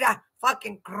bitches to eat a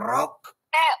fucking croak.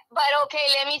 But okay,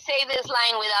 let me say this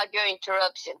line without your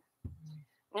interruption.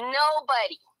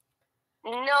 Nobody,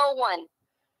 no one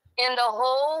in the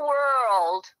whole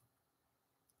world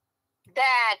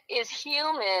that is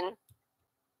human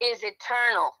is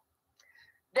eternal.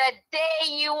 The day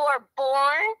you are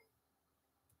born,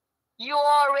 you're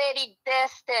already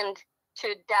destined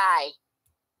to die.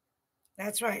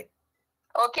 That's right.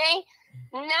 Okay?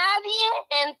 Nadie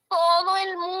en todo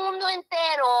el mundo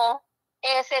entero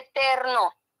es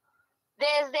eterno.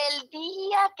 Desde el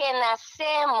día que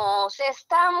nacemos,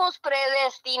 estamos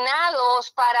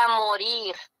predestinados para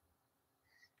morir.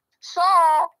 So,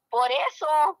 por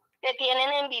eso te tienen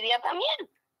envidia también.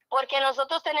 Porque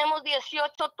nosotros tenemos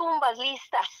 18 tumbas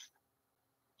listas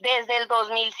desde el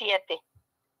 2007.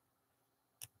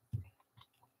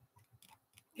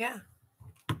 Yeah.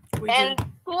 And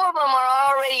 2 of them are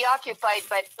already occupied,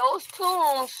 but those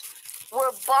tombs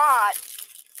were bought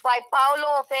by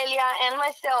Paulo, Ofelia, and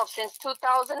myself since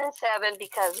 2007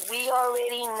 because we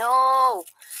already know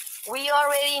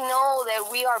that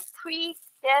we are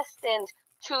predestined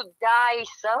to die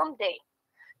someday.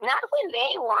 Not when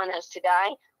they want us to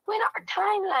die. When our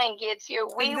timeline gets here,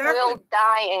 we will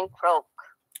die and croak.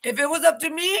 If it was up to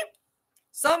me,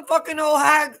 some fucking old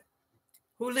hag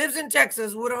who lives in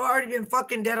Texas would have already been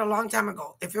fucking dead a long time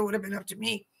ago if it would have been up to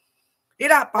me.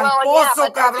 Mira, palposo,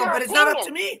 cabrón, but it's not up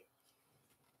to me.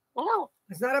 No.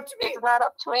 It's not up to me. It's not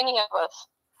up to any of us.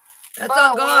 That's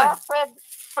on God. We are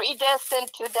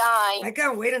predestined to die. I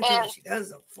can't wait until she does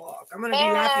the fuck. I'm going to be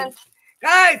laughing.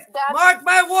 Guys, mark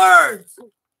my words.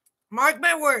 Mark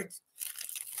my words.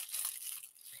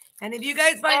 And if you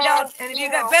guys find out, and if you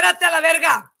guys, espérate a la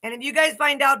verga. And if you guys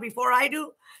find out before I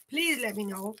do, please let me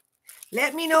know.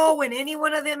 Let me know when any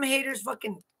one of them haters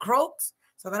fucking croaks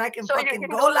so that I can fucking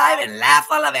go live and laugh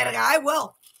a la verga. I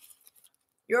will.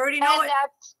 You already know it.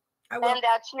 I will. And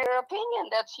that's your opinion.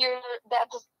 That's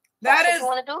that is what you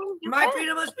want to do. My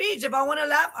freedom of speech. If I want to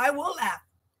laugh, I will laugh.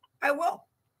 I will.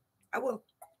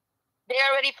 They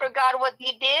already forgot what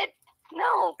you did?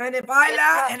 No. And if I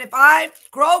laugh and if I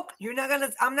croak,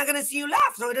 I'm not gonna see you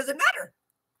laugh, so it doesn't matter.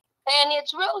 And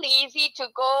it's real easy to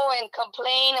go and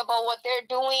complain about what they're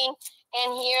doing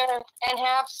and here and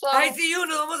have some. I see you.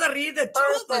 Nos vamos a reír. The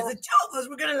two of us.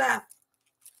 We're gonna laugh.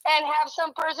 And have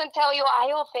some person tell you,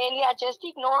 "Ay, Ofelia, just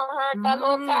ignore her. Está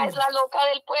loca, es la loca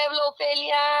del pueblo,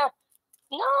 Ofelia."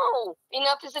 No,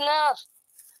 enough is enough.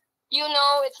 You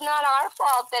know, it's not our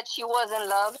fault that she wasn't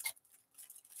loved.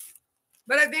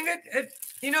 But I think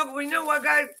you know what,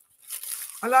 guys?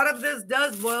 A lot of this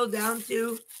does boil down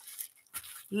to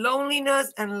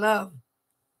loneliness and love.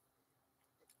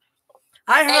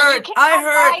 I heard,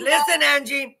 listen,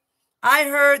 Angie, I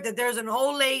heard that there's an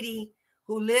old lady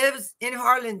who lives in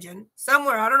Harlingen,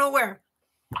 somewhere, I don't know where.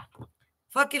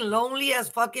 Fucking lonely as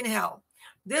fucking hell.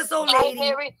 This old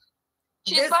lady.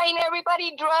 She's buying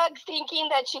everybody drugs thinking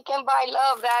that she can buy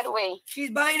love that way.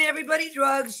 She's buying everybody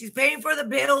drugs. She's paying for the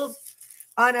bills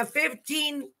on a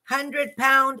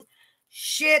 1,500-pound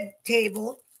shit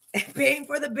table, paying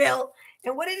for the bill.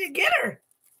 And what did it get her?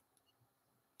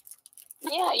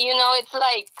 Yeah, you know, it's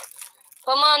like,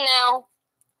 come on now.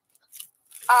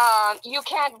 You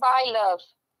can't buy love.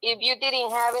 If you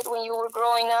didn't have it when you were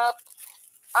growing up,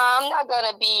 I'm not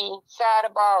going to be sad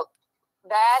about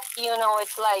that. You know,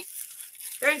 it's like.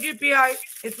 Thank you, P.I.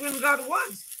 It's when God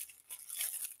wants.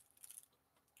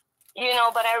 You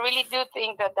know, but I really do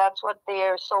think that that's what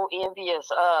they're so envious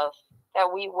of,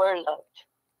 that we were loved.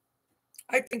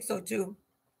 I think so, too.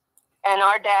 And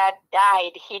our dad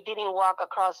died. He didn't walk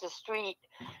across the street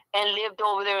and lived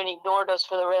over there and ignored us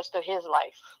for the rest of his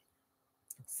life.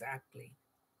 Exactly.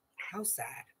 How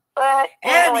sad. But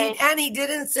anyways, and he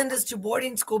didn't send us to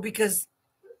boarding school because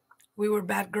we were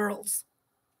bad girls.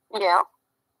 Yeah.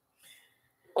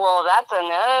 Well, that's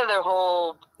another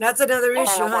whole. That's another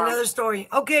issue, another story.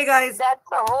 Okay, guys.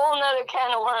 That's a whole nother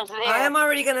can of worms there. I am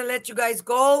already going to let you guys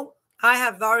go. I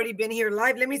have already been here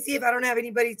live. Let me see if I don't have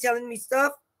anybody telling me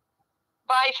stuff.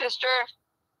 Bye, sister.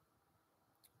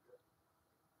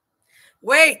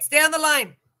 Wait, stay on the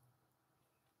line.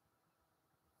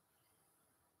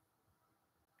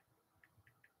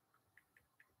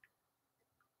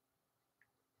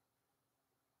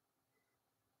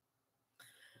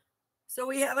 So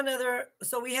we have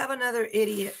another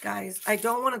idiot, guys. I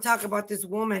don't want to talk about this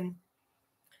woman,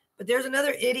 but there's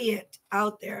another idiot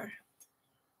out there.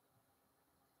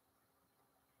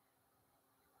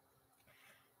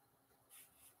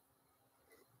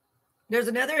 There's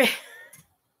another.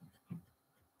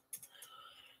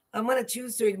 I'm going to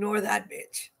choose to ignore that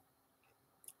bitch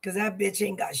because that bitch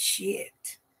ain't got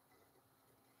shit.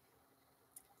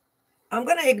 I'm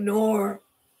going to ignore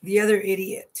the other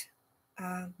idiot.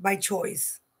 By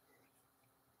choice,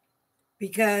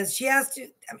 because she has to.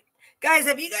 Guys,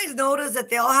 have you guys noticed that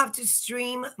they all have to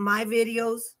stream my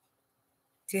videos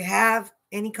to have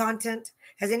any content.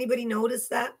 Has anybody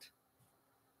noticed that?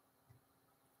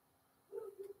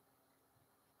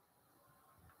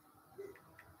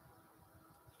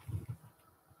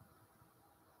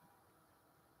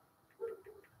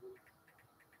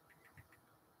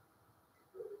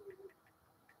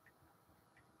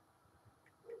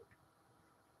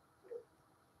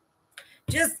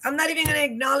 I'm not even going to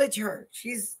acknowledge her.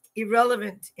 She's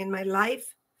irrelevant in my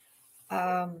life.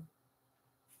 They're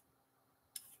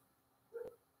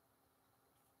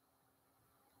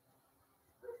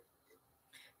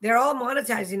all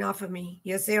monetizing off of me.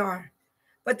 Yes, they are.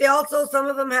 But they also, some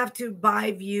of them have to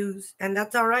buy views, and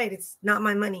that's all right. It's not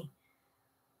my money.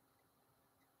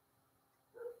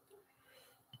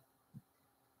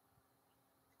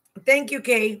 Thank you,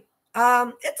 Kay.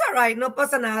 It's all right. No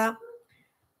pasa nada.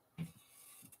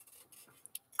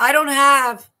 I don't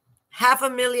have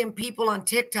 500,000 people on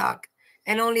TikTok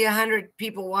and only 100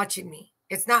 people watching me.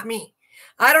 It's not me.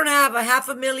 I don't have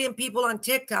 500,000 people on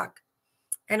TikTok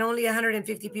and only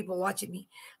 150 people watching me.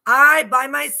 I, by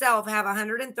myself, have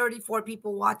 134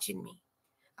 people watching me.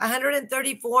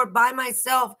 134 by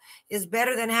myself is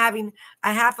better than having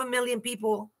 500,000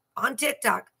 people on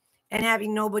TikTok and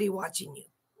having nobody watching you.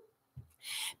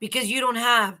 Because you don't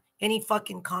have any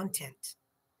fucking content.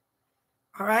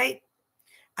 All right?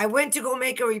 I went to go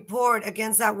make a report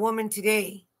against that woman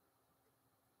today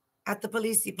at the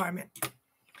police department.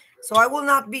 So I will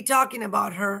not be talking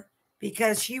about her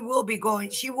because she will be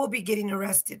getting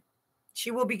arrested.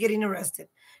 She will be getting arrested.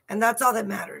 And that's all that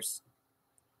matters.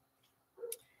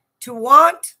 To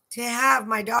want to have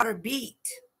my daughter beat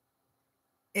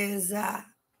is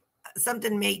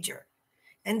something major.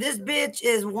 And this bitch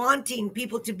is wanting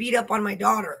people to beat up on my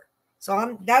daughter.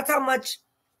 So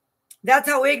that's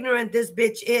how ignorant this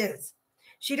bitch is.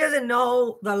 She doesn't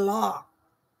know the law.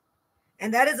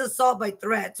 And that is assault by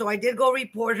threat. So I did go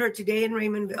report her today in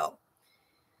Raymondville.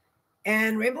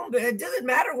 And Raymondville, it doesn't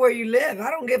matter where you live.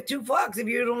 I don't give two fucks if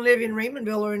you don't live in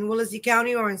Raymondville or in Willacy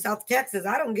County or in South Texas.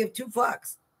 I don't give two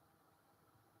fucks.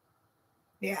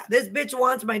 Yeah, this bitch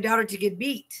wants my daughter to get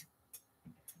beat.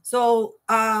 So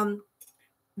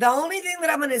the only thing that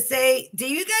I'm going to say, do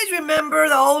you guys remember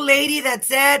the old lady that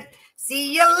said,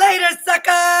 "See you later,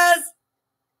 suckers"?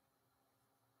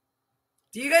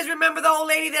 Do you guys remember the old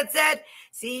lady that said,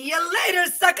 "See you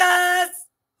later, suckers"?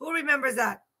 Who remembers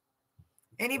that?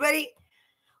 Anybody?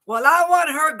 Well, I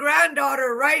want her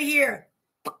granddaughter right here.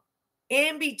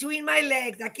 In between my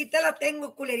legs. Aquí te la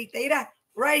tengo, culerita. Mira,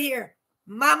 right here.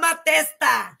 Mama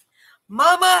testa.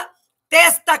 Mama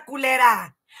testa,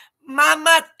 culera.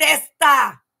 Mama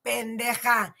testa.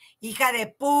 Pendeja. Hija de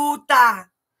puta.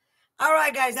 All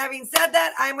right, guys. Having said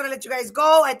that, I'm going to let you guys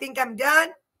go. I think I'm done.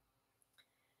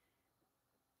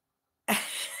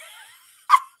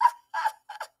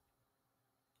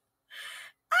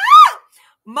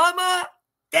 Mama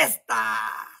testa.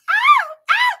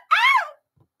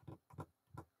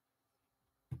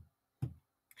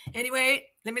 Anyway,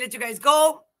 let me let you guys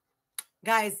go.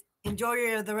 Guys,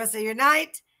 enjoy the rest of your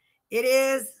night. It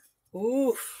is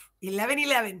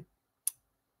 11:11.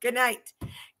 Good night.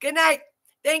 Good night.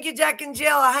 Thank you, Jack and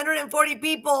Jill. 140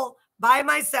 people by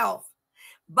myself.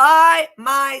 By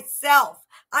myself.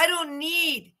 I don't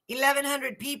need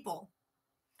 1,100 people.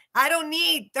 I don't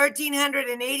need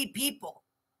 1,380 people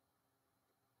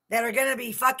that are going to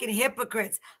be fucking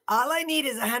hypocrites. All I need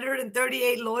is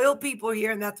 138 loyal people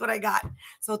here, and that's what I got.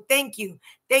 So thank you.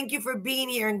 Thank you for being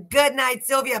here. And good night,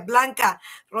 Sylvia, Blanca,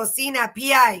 Rosina,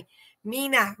 P.I.,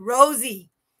 Mina, Rosie,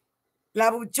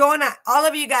 La Buchona, all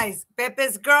of you guys.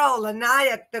 Pepe's Girl,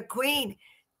 Lanaya, the Queen,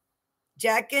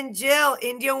 Jack and Jill,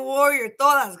 Indian Warrior,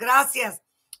 todas. Gracias.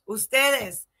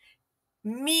 Ustedes.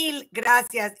 Mil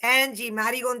gracias. Angie,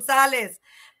 Mari Gonzalez.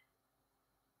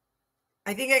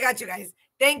 I think I got you guys.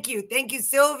 Thank you. Thank you,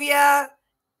 Sylvia.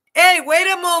 Hey, wait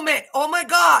a moment. Oh, my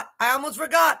God. I almost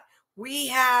forgot. We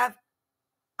have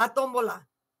a tombola.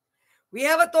 We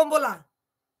have a tombola.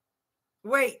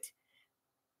 Wait.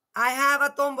 I have a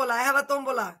tombola. I have a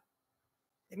tombola.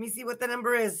 Let me see what the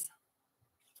number is.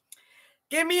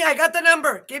 I got the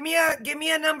number. Give me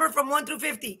a number from 1 through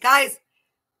 50. Guys,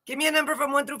 give me a number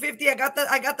from 1 through 50. I got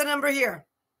the number here.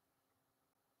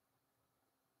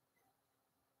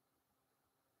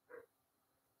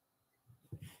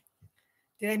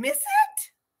 Did I miss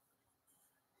it?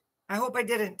 I hope I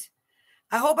didn't.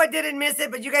 I hope I didn't miss it,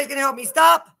 but you guys can help me.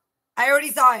 Stop. I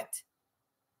already saw it.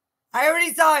 I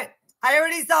already saw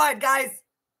it, guys.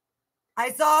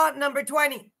 I saw number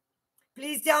 20.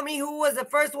 Please tell me who was the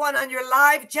first one on your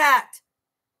live chat.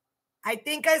 I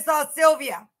think I saw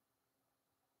Sylvia.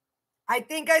 I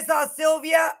think I saw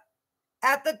Sylvia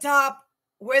at the top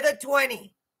with a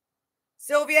 20.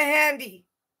 Sylvia Handy.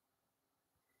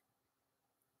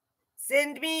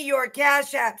 Send me your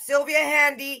Cash App. Sylvia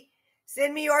Handy,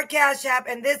 send me your Cash App.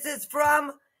 And this is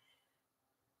from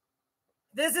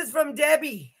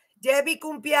Debbie. Debbie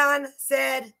Cumpian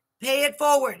said, pay it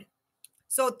forward.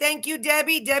 So thank you,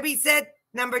 Debbie. Debbie said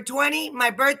number 20,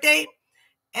 my birthday,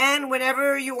 and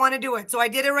whenever you want to do it. So I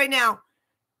did it right now.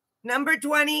 Number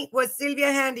 20 was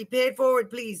Sylvia Handy. Pay it forward,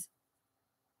 please.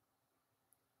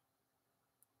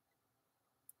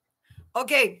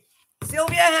 Okay.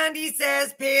 Sylvia Handy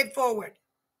says pay it forward.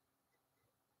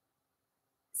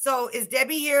 So is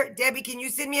Debbie here? Debbie, can you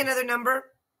send me another number?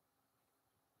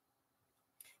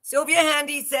 Sylvia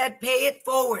Handy said pay it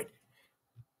forward.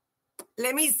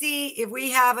 Let me see if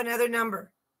we have another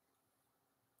number.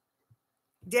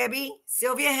 Debbie,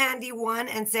 Sylvia Handy won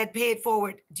and said pay it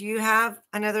forward. Do you have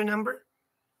another number?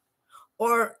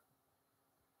 Or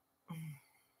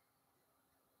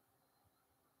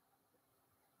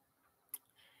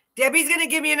Debbie's going to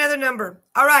give me another number.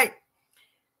 All right.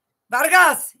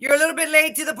 Vargas, you're a little bit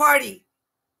late to the party.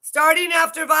 Starting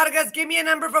after Vargas, give me a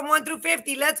number from 1 through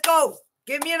 50. Let's go.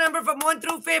 Give me a number from 1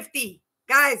 through 50.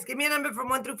 Guys, give me a number from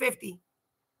 1 through 50.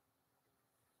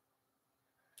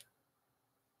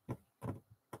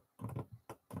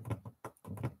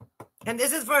 And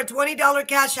this is for a $20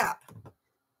 Cash App.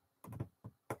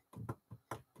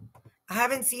 I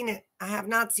haven't seen it. I have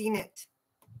not seen it.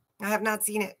 I have not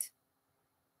seen it.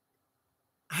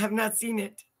 I have not seen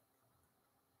it.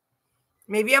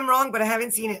 Maybe I'm wrong, but I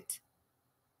haven't seen it.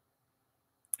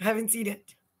 I haven't seen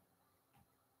it.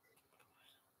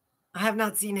 I have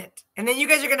not seen it. And then you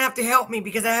guys are going to have to help me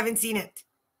because I haven't seen it.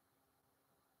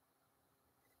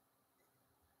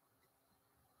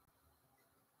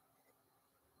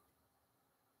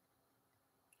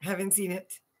 I haven't seen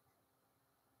it.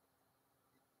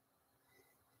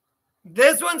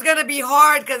 This one's going to be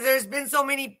hard because there's been so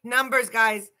many numbers,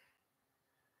 guys.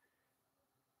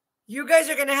 You guys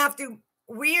are going to have to,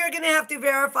 we are going to have to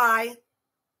verify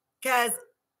because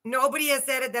nobody has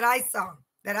said it that I saw.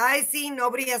 That I seen,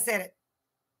 nobody has said it.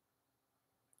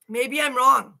 Maybe I'm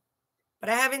wrong, but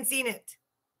I haven't seen it.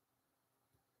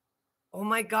 Oh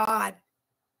my God.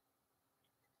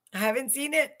 I haven't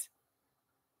seen it.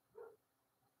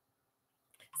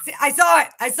 See, I saw it.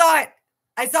 I saw it.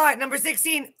 I saw it. Number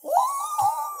 16. Ooh!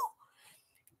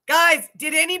 Guys,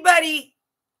 did anybody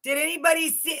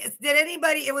see,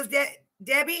 it was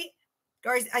Debbie?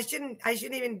 Guys, I shouldn't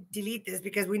even delete this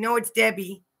because we know it's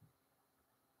Debbie.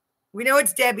 We know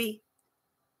it's Debbie.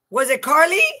 Was it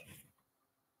Carly?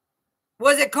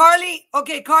 Was it Carly?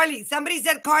 Okay, Carly. Somebody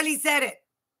said Carly said it.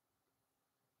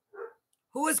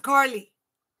 Who is Carly?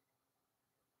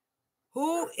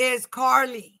 Who is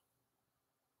Carly?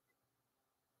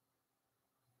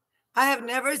 I have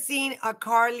never seen a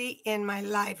Carly in my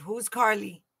life. Who's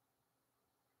Carly?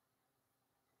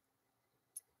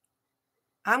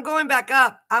 I'm going back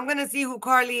up. I'm going to see who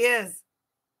Carly is.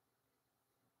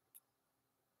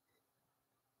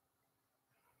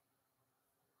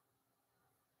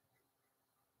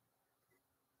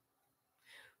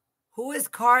 Who is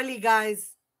Carly,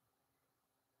 guys?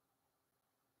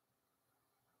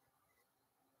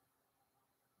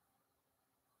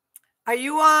 Are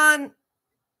you on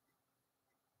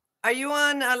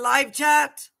a live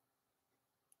chat?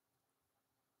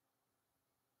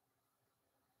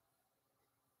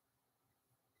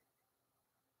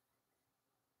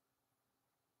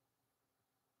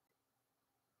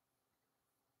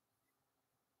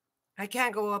 I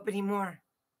can't go up anymore.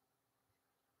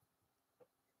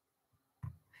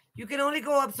 You can only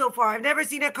go up so far. I've never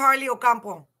seen a Carly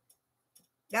Ocampo.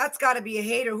 That's got to be a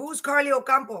hater. Who's Carly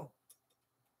Ocampo?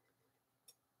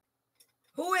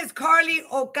 Who is Carly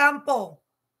Ocampo?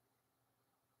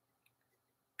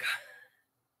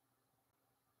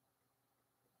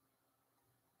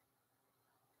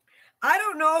 I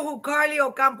don't know who Carly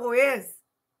Ocampo is.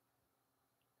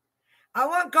 I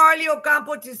want Carly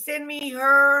Ocampo to send me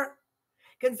her.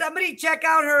 Can somebody check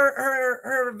out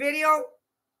her video?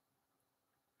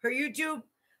 Her YouTube?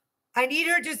 I need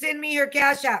her to send me her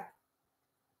Cash App.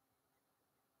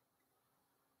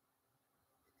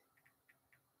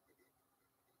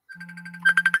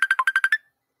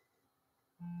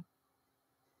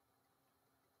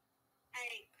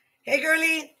 Hey,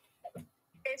 girlie.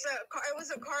 It was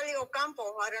a Carly Ocampo.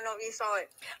 I don't know if you saw it.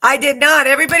 I did not.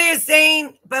 Everybody is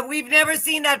saying, but we've never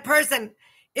seen that person.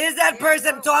 Is that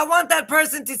person? So I want that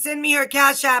person to send me her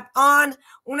Cash App on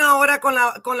Una Hora con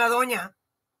la Doña.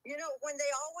 You know, when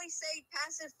they always say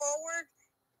pass it forward,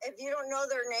 if you don't know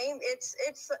their name, it's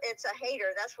a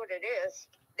hater. That's what it is.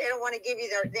 they don't want to give you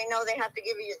their. They know they have to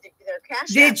give you their cash.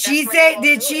 Did she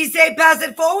say pass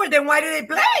it forward? Then why do they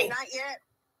play? No, not yet.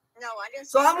 No, I didn't.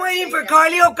 So I'm waiting for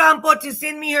Carly Ocampo to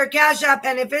send me her cash app,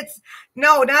 and if it's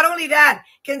no, not only that,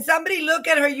 can somebody look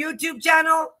at her YouTube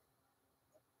channel?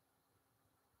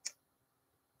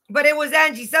 But it was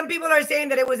Angie. Some people are saying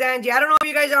that it was Angie. I don't know if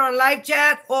you guys are on live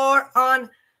chat or on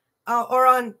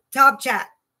top chat.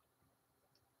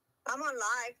 I'm on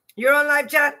live. You're on live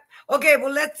chat? Okay,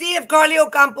 well, let's see if Carly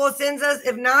Ocampo sends us.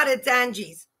 If not, it's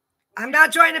Angie's. I'm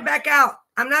not trying to back out.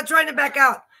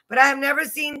 But I have never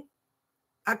seen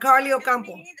a Carly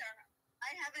Ocampo. Me either.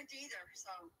 I haven't either,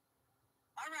 so.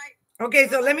 All right. Okay,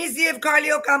 so let me see if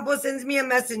Carly Ocampo sends me a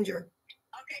messenger.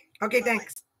 Okay,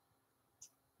 thanks.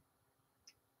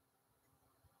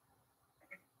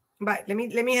 Bye. Let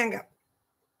me hang up.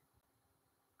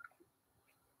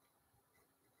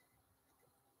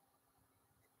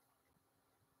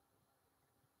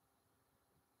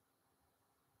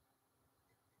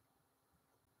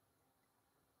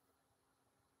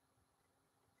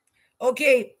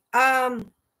 Okay,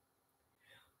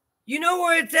 you know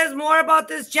where it says more about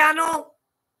this channel?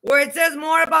 Where it says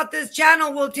more about this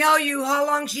channel will tell you how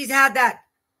long she's had that.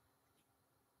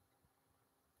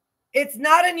 It's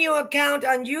not a new account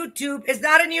on YouTube. It's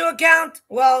not a new account.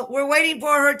 Well, we're waiting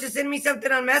for her to send me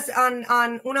something on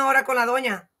Una Hora con la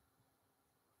Doña.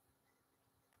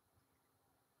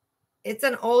 It's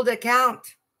an old account.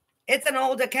 It's an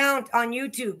old account on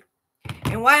YouTube.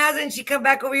 And why hasn't she come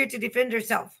back over here to defend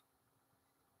herself?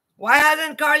 Why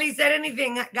hasn't Carly said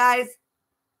anything, guys?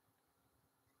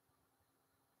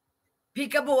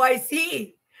 Peekaboo, I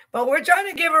see. But we're trying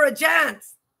to give her a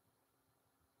chance.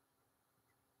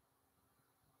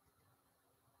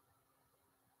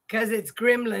 Because it's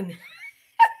Gremlin.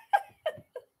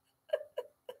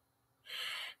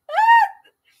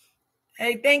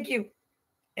 Hey, thank you.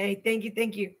 Hey,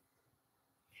 thank you.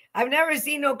 I've never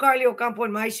seen no Carly Ocampo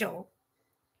in my show.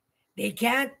 They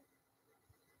can't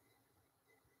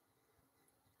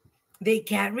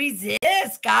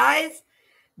resist, guys.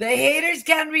 The haters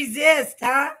can't resist,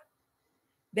 huh?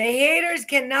 The haters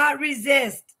cannot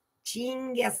resist.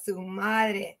 Chingue a su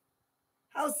madre.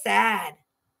 How sad.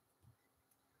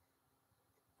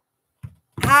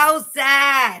 How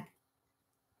sad.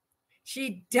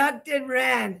 She ducked and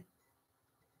ran.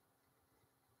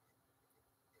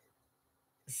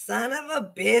 Son of a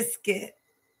biscuit.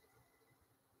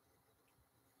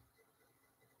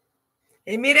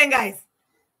 Hey, miren, guys.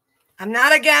 I'm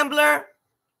not a gambler.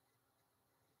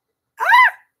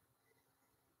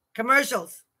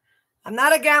 Commercials. I'm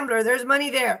not a gambler. There's money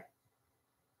there.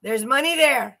 There's money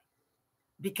there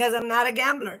because I'm not a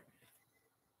gambler.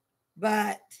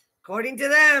 But according to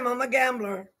them, I'm a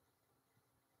gambler.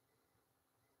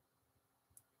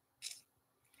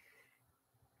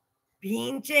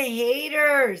 Pinche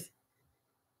haters.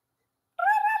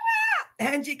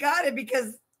 And she got it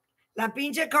because la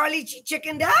pinche Carly, she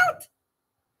chickened out.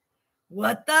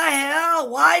 What the hell?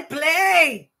 Why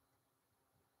play?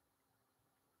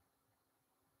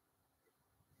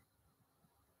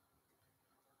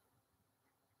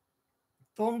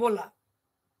 Tombola.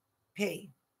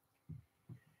 Pay.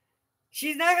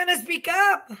 She's not going to speak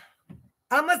up.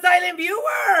 I'm a silent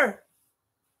viewer.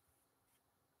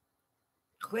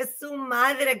 Pues su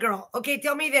madre, girl. Okay,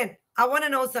 tell me then. I want to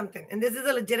know something. And this is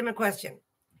a legitimate question.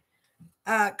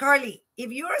 Carly,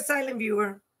 if you're a silent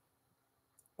viewer,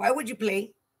 why would you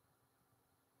play?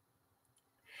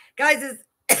 Guys,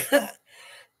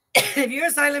 if you're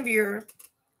a silent viewer,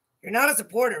 you're not a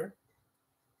supporter,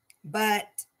 but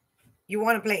you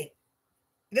want to play.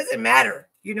 It doesn't matter.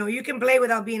 You know, you can play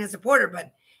without being a supporter,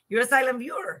 but you're a silent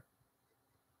viewer.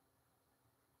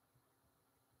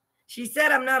 She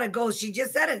said, I'm not a ghost. She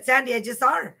just said it. Sandy, I just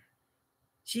saw her.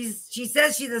 She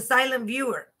says she's a silent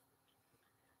viewer.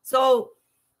 So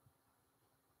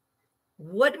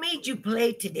what made you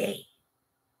play today?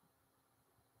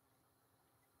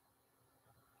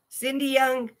 Cindy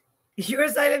Young, you're a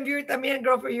silent viewer también,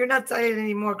 girlfriend. You're not silent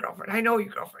anymore, girlfriend. I know you,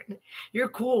 girlfriend. You're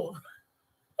cool.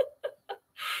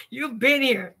 You've been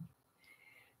here.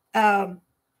 I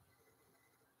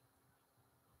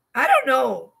don't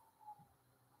know.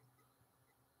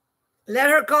 Let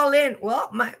her call in.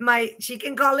 Well, she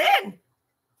can call in.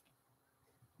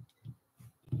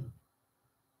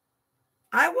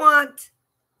 I want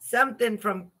something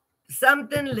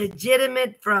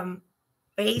legitimate from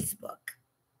Facebook.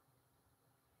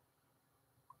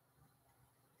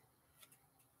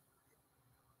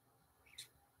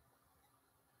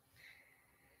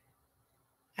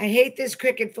 I hate this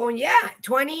cricket phone. Yeah,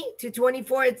 20 to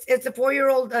 24. It's a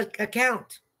 4-year-old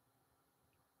account.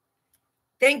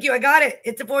 Thank you. I got it.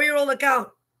 It's a 4-year-old account.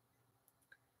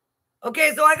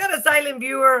 Okay, so I got a silent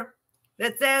viewer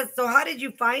that says, so how did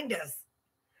you find us?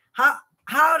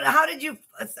 How did you,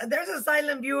 there's a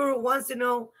silent viewer who wants to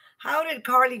know, how did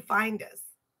Carly find us?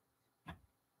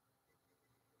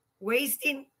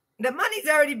 Wasting, the money's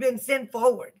already been sent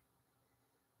forward.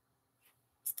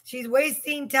 She's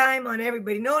wasting time on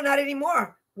everybody. No, not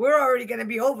anymore. We're already going to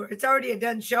be over. It's already a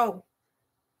done show.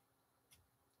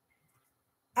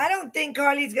 I don't think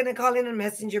Carly's going to call in a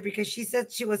messenger because she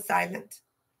said she was silent.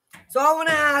 So I want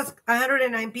to ask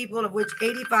 109 people, of which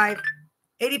 85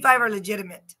 are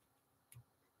legitimate.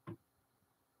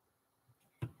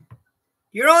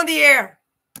 You're on the air.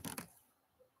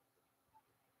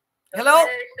 Hello? The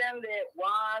person that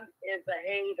won is a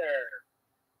hater.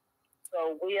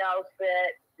 So we all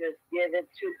said just give it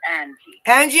to Angie.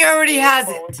 Angie already has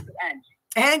it.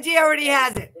 Angie already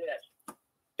has it. Yes.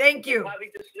 Thank you.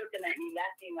 Probably just looking at me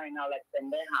laughing right now like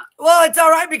pendeja. Well, it's all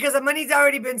right because the money's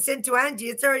already been sent to Angie.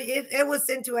 It's already it was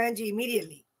sent to Angie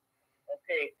immediately.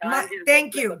 Okay.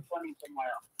 Thank you.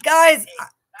 Guys,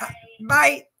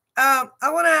 bye. I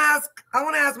want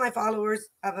to ask my followers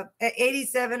of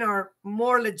 87 are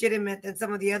more legitimate than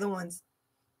some of the other ones.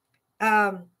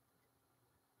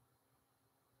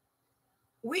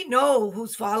 We know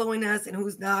who's following us and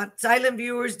who's not. Silent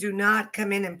viewers do not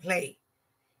come in and play.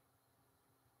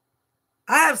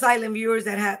 I have silent viewers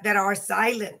that are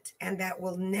silent and that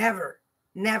will never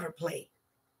play.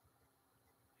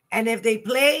 And if they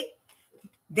play,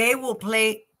 they will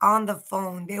play on the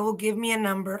phone. They will give me a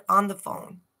number on the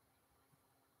phone.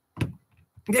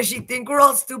 Does she think we're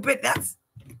all stupid?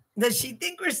 Does she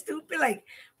think we're stupid? Like,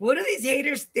 what do these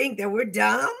haters think? That we're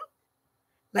dumb?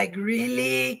 Like,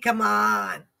 really? Come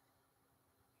on.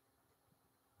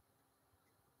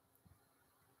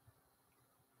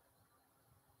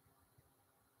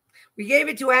 We gave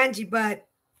it to Angie, but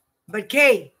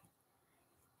Kay,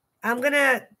 I'm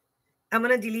gonna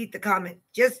delete the comment.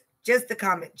 Just the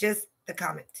comment. Just the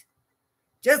comment.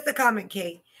 Just the comment,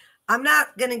 Kay. I'm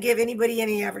not gonna give anybody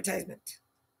any advertisement.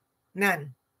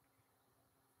 None.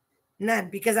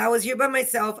 Because I was here by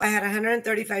myself. I had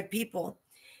 135 people,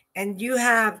 and you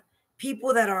have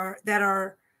people that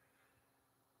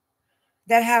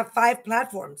have 5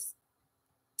 platforms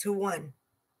to 1.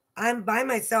 I'm by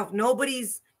myself.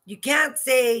 You can't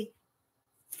say,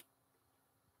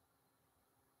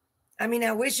 I mean,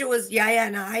 I wish it was Yaya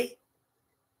and I.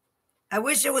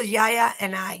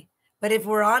 But if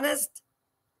we're honest,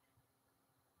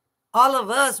 all of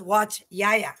us watch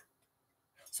Yaya.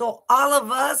 So all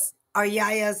of us are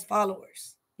Yaya's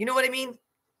followers. You know what I mean?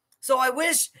 So I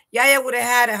wish Yaya would have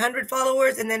had 100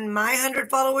 followers and then my 100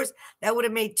 followers, that would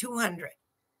have made 200.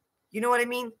 You know what I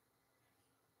mean?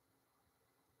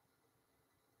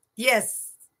 Yes,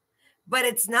 but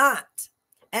it's not.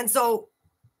 And so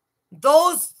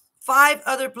those 5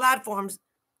 other platforms,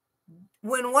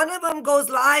 when one of them goes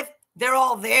live, they're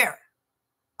all there.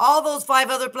 All those 5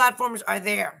 other platforms are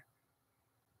there.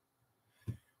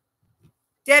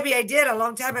 Debbie, I did a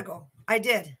long time ago. I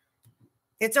did.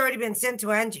 It's already been sent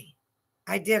to Angie.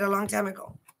 I did a long time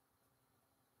ago.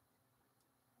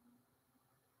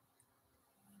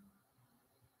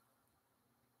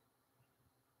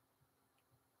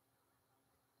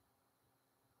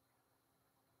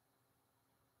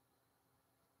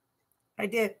 I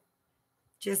did.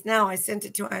 Just now, I sent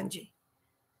it to Angie.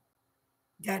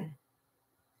 Done.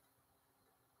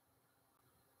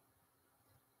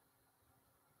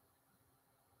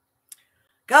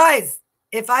 Guys,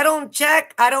 if I don't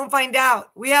check, I don't find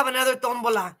out. We have another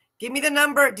tombola. Give me the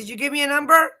number. Did you give me a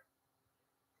number?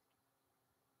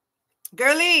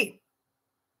 Girlie,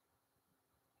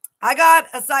 I got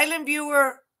a silent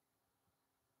viewer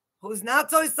who's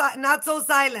not so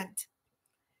silent.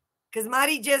 Because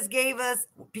Mari just gave us,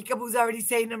 Peekaboo's already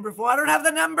saying number 4. I don't have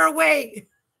the number. Wait.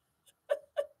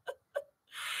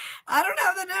 I don't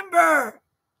have the number.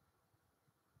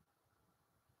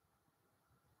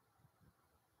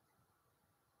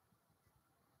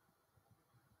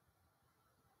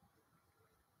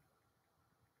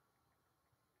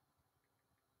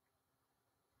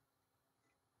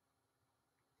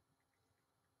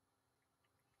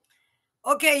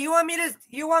 Okay, you want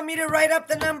me to write up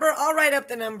the number? I'll write up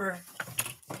the number.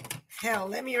 Hell,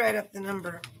 let me write up the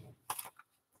number.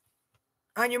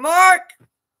 On your mark.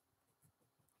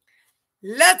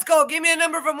 Let's go. Give me a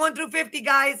number from 1 through 50,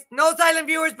 guys. No silent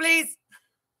viewers, please.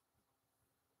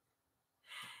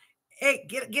 Hey,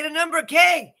 get a number,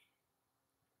 Kay.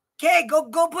 Kay, go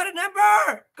put a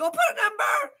number. Go put a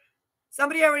number.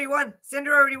 Somebody already won.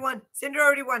 Cinder already won.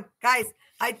 Guys,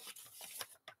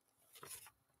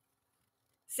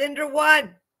 Cinder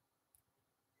won.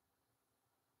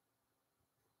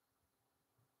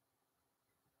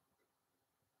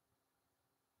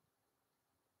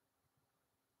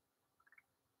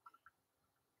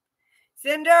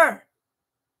 Cinder.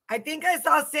 I think I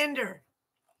saw Cinder.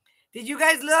 Did you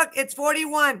guys look? It's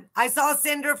 41. I saw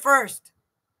Cinder first.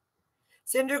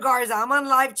 Cinder Garza. I'm on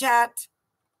live chat.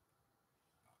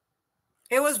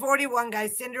 It was 41,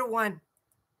 guys. Cinder won.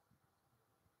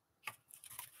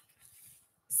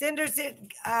 Cinder,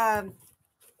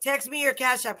 text me your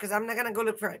cash app because I'm not going to go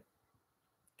look for it.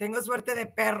 Tengo suerte de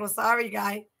perro. Sorry,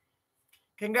 guy.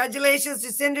 Congratulations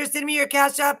to Cinder. Send me your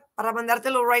cash app para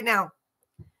mandártelo right now.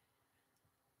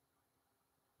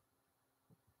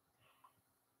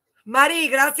 Mari,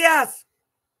 gracias.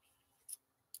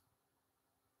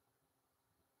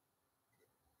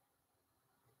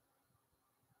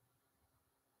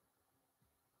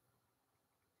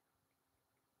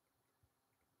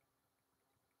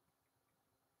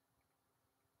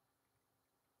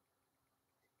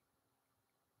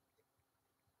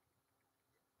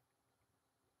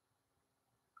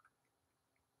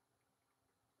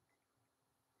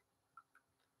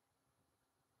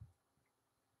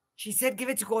 She said, give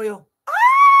it to Goyo.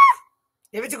 Ah!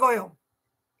 Give it to Goyo.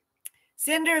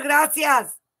 Cinder,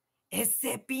 gracias.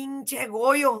 Ese pinche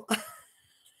Goyo.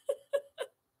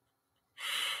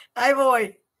 Ahí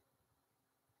voy.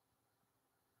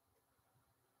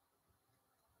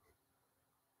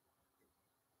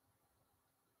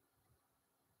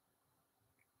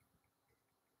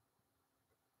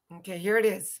 Okay, here it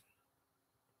is.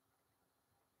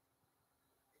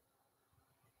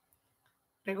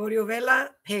 Gregorio Vela,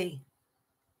 pay.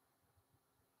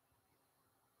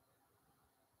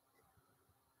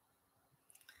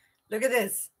 Look at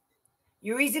this.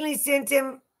 You recently sent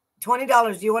him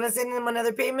 $20. Do you want to send him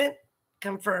another payment?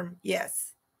 Confirm.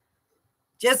 Yes.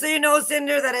 Just so you know,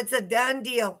 Cinder, that it's a done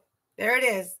deal. There it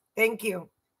is. Thank you.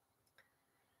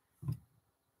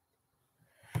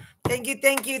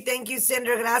 Thank you,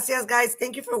 Cinder. Gracias, guys.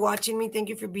 Thank you for watching me. Thank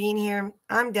you for being here.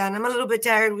 I'm done. I'm a little bit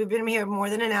tired. We've been here more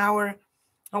than an hour.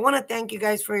 I want to thank you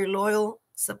guys for your loyal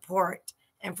support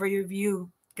and for your view.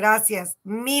 Gracias.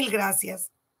 Mil gracias.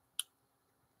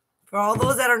 For all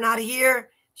those that are not here,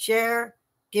 share.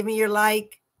 Give me your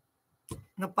like.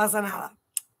 No pasa nada.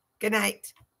 Good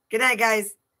night. Good night,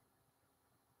 guys.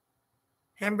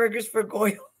 Hamburgers for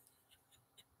Goyo.